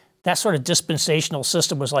Israel, that sort of dispensational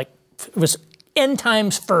system was end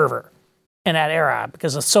times fervor in that era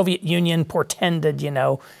because the Soviet Union portended,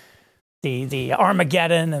 the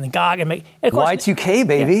Armageddon and the Gog and Magog. Y2K,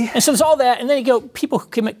 baby. Yeah. And so there's all that. And then people who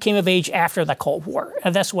came of age after the Cold War.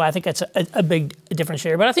 And that's why I think that's a big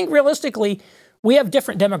differentiator. But I think realistically, we have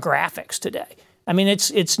different demographics today. I mean,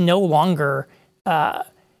 it's no longer, America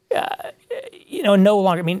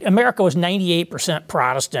was 98%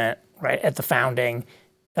 Protestant, right, at the founding.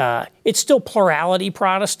 It's still plurality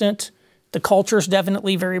Protestant. The culture is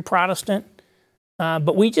definitely very Protestant.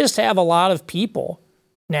 But we just have a lot of people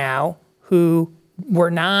now who were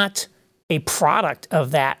not a product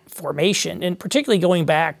of that formation. And particularly going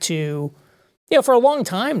back to, for a long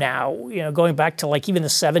time now, going back to even the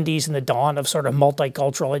 70s and the dawn of sort of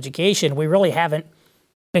multicultural education, we really haven't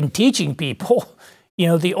been teaching people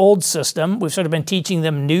the old system. We've sort of been teaching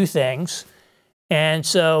them new things. And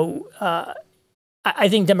so I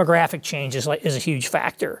think demographic change is a huge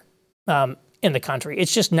factor in the country.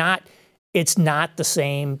 It's just not the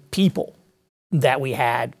same people that we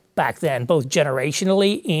had back then, both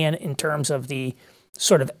generationally and in terms of the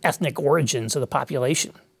sort of ethnic origins of the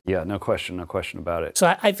population. Yeah, no question about it.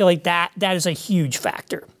 So I feel like that is a huge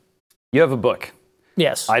factor. You have a book.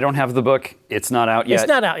 Yes. I don't have the book. It's not out yet. It's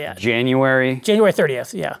not out yet. January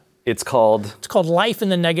 30th, yeah. It's called Life in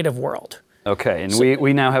the Negative World. Okay, and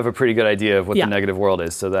we now have a pretty good idea of what Yeah. the negative world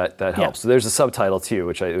is, so that helps. So there's a subtitle too,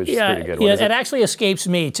 which is pretty good. What Yeah, is it actually escapes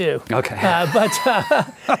me too. Okay.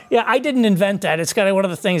 Yeah, I didn't invent that. It's kind of one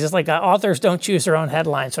of the things. It's like authors don't choose their own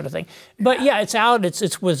headline, sort of thing. But yeah, it's out.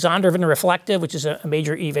 It's with Zondervan Reflective, which is a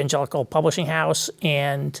major evangelical publishing house,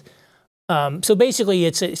 and so basically,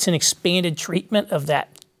 it's an expanded treatment of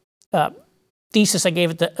that thesis I gave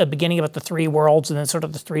at the beginning about the three worlds and then sort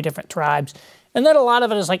of the three different tribes. And then a lot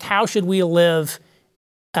of it is like, how should we live,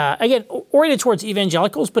 again, oriented towards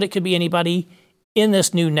evangelicals, but it could be anybody in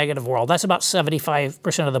this new negative world. That's about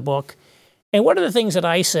 75% of the book. And one of the things that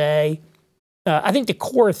I say, I think the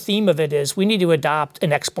core theme of it is we need to adopt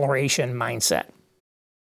an exploration mindset.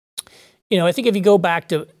 I think if you go back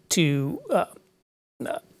to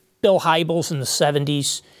Bill Hybels in the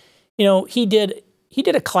 70s, he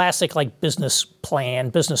did a classic like business plan,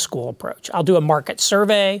 business school approach. I'll do a market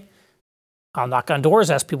survey. I'll knock on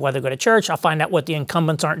doors, ask people whether they go to church. I'll find out what the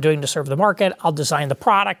incumbents aren't doing to serve the market. I'll design the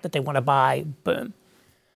product that they want to buy. Boom.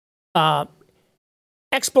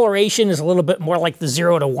 Exploration is a little bit more like the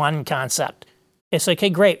 0 to 1 concept. It's like, hey,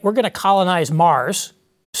 great, we're going to colonize Mars,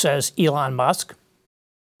 says Elon Musk.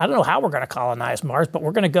 I don't know how we're going to colonize Mars, but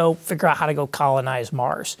we're going to go figure out how to go colonize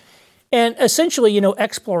Mars. And essentially,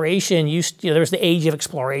 exploration there's the age of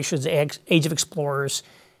explorations, the age of explorers.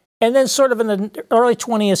 And then sort of in the early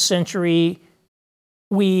 20th century,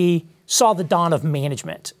 we saw the dawn of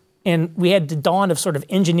management. And we had the dawn of sort of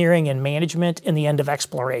engineering and management and the end of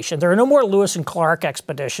exploration. There are no more Lewis and Clark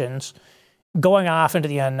expeditions going off into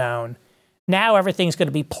the unknown. Now everything's going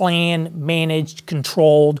to be planned, managed,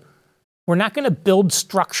 controlled. We're not going to build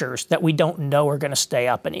structures that we don't know are going to stay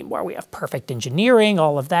up anymore. We have perfect engineering,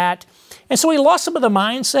 all of that. And so we lost some of the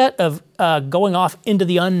mindset of going off into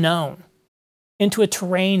the unknown, into a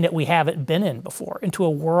terrain that we haven't been in before, into a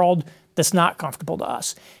world that's not comfortable to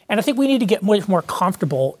us. And I think we need to get much more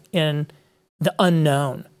comfortable in the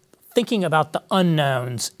unknown, thinking about the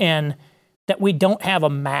unknowns, and that we don't have a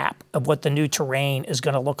map of what the new terrain is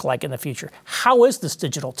going to look like in the future. How is this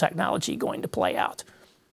digital technology going to play out?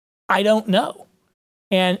 I don't know.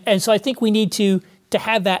 And so I think we need to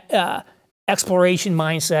have that exploration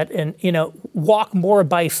mindset and, walk more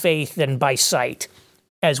by faith than by sight,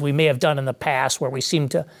 as we may have done in the past, where we seem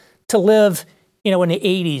to live, in the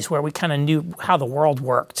 80s, where we kind of knew how the world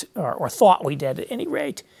worked, or thought we did at any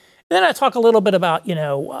rate. And then I talk a little bit about,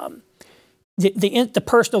 the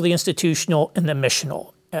personal, the institutional, and the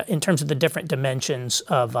missional in terms of the different dimensions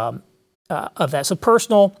of that. So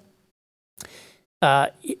personal,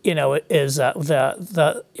 is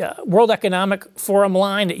the World Economic Forum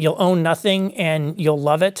line that you'll own nothing and you'll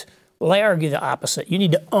love it. Well, I argue the opposite. You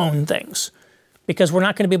need to own things, because we're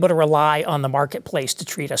not going to be able to rely on the marketplace to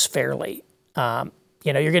treat us fairly. You're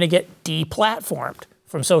going to get deplatformed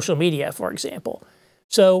from social media, for example.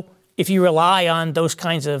 So if you rely on those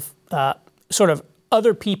kinds of sort of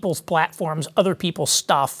other people's platforms, other people's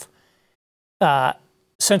stuff,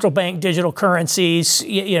 central bank digital currencies,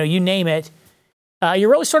 you name it,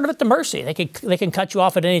 you're really sort of at the mercy. They can cut you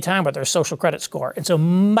off at any time with their social credit score. And so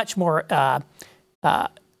much more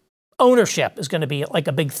ownership is going to be like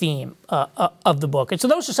a big theme of the book. And so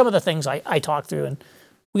those are some of the things I talk through, and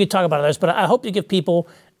we could talk about others, but I hope to give people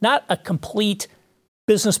not a complete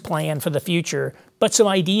business plan for the future, but some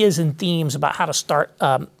ideas and themes about how to start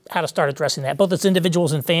addressing that, both as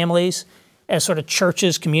individuals and families, as sort of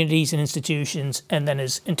churches, communities, and institutions, and then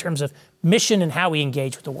as in terms of mission and how we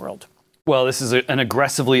engage with the world. Well, this is an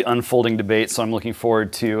aggressively unfolding debate, so I'm looking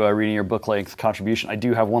forward to reading your book-length contribution. I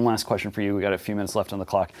do have one last question for you. We got a few minutes left on the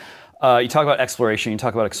clock. You talk about exploration, you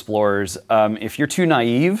talk about explorers. If you're too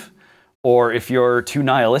naive, or if you're too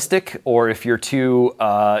nihilistic, or if you're too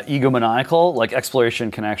egomaniacal, like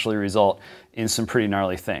exploration can actually result in some pretty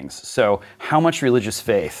gnarly things. So how much religious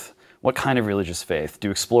faith, what kind of religious faith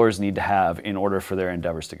do explorers need to have in order for their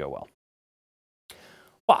endeavors to go well?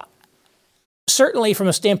 Well, certainly from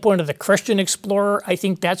a standpoint of the Christian explorer, I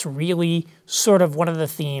think that's really sort of one of the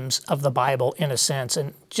themes of the Bible in a sense.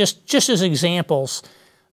 And just as examples,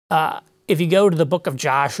 if you go to the book of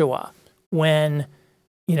Joshua, when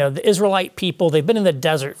the Israelite people, they've been in the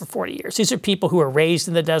desert for 40 years. These are people who are raised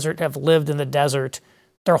in the desert, have lived in the desert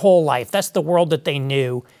their whole life. That's the world that they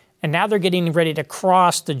knew. And now they're getting ready to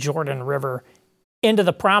cross the Jordan River into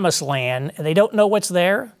the promised land, and they don't know what's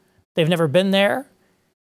there. They've never been there,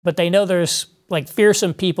 but they know there's like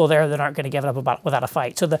fearsome people there that aren't going to give it up without a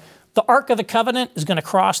fight. So the Ark of the Covenant is going to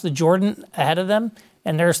cross the Jordan ahead of them,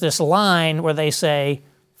 and there's this line where they say,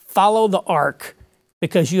 "Follow the Ark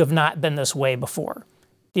because you have not been this way before."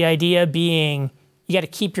 The idea being you got to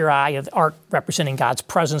keep your eye of the Ark representing God's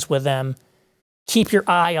presence with them. keep your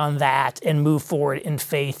eye on that and move forward in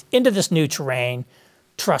faith into this new terrain,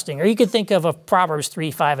 trusting. Or you could think of Proverbs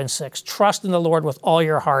 3, 5, and 6. Trust in the Lord with all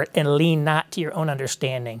your heart and lean not to your own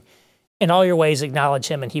understanding. In all your ways acknowledge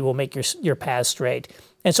him and he will make your paths straight.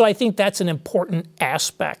 And so I think that's an important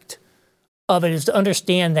aspect of it, is to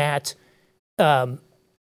understand that,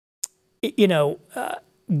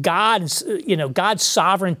 God's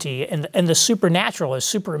sovereignty and the supernatural is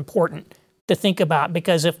super important to think about,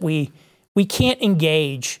 because if we can't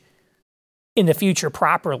engage in the future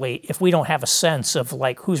properly if we don't have a sense of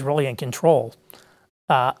like who's really in control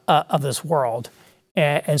of this world.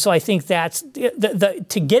 And so I think that's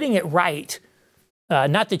to getting it right.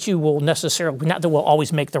 Not that we'll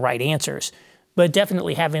always make the right answers, but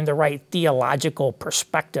definitely having the right theological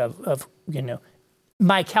perspective of,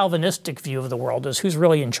 my Calvinistic view of the world is who's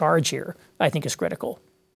really in charge here, I think is critical.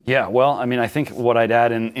 Yeah, well, I mean, I think what I'd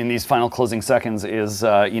add in these final closing seconds is,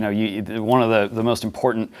 one of the most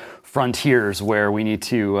important frontiers where we need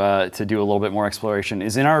to do a little bit more exploration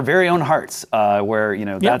is in our very own hearts, where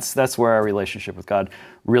that's where our relationship with God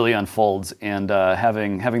really unfolds, and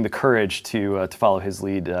having the courage to follow His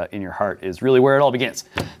lead in your heart is really where it all begins.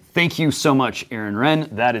 Thank you so much, Aaron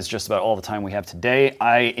Renn. That is just about all the time we have today.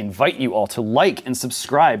 I invite you all to like and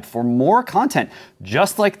subscribe for more content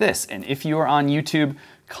just like this. And if you are on YouTube,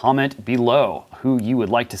 comment below who you would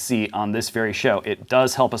like to see on this very show. It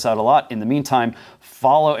does help us out a lot. In the meantime,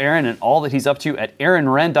 follow Aaron and all that he's up to at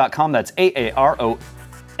aaronrenn.com. That's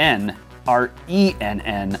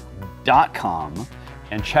AARONRENN.com.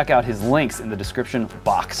 And check out his links in the description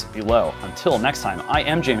box below. Until next time, I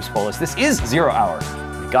am James Poulos. This is Zero Hour.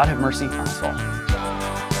 May God have mercy on us all.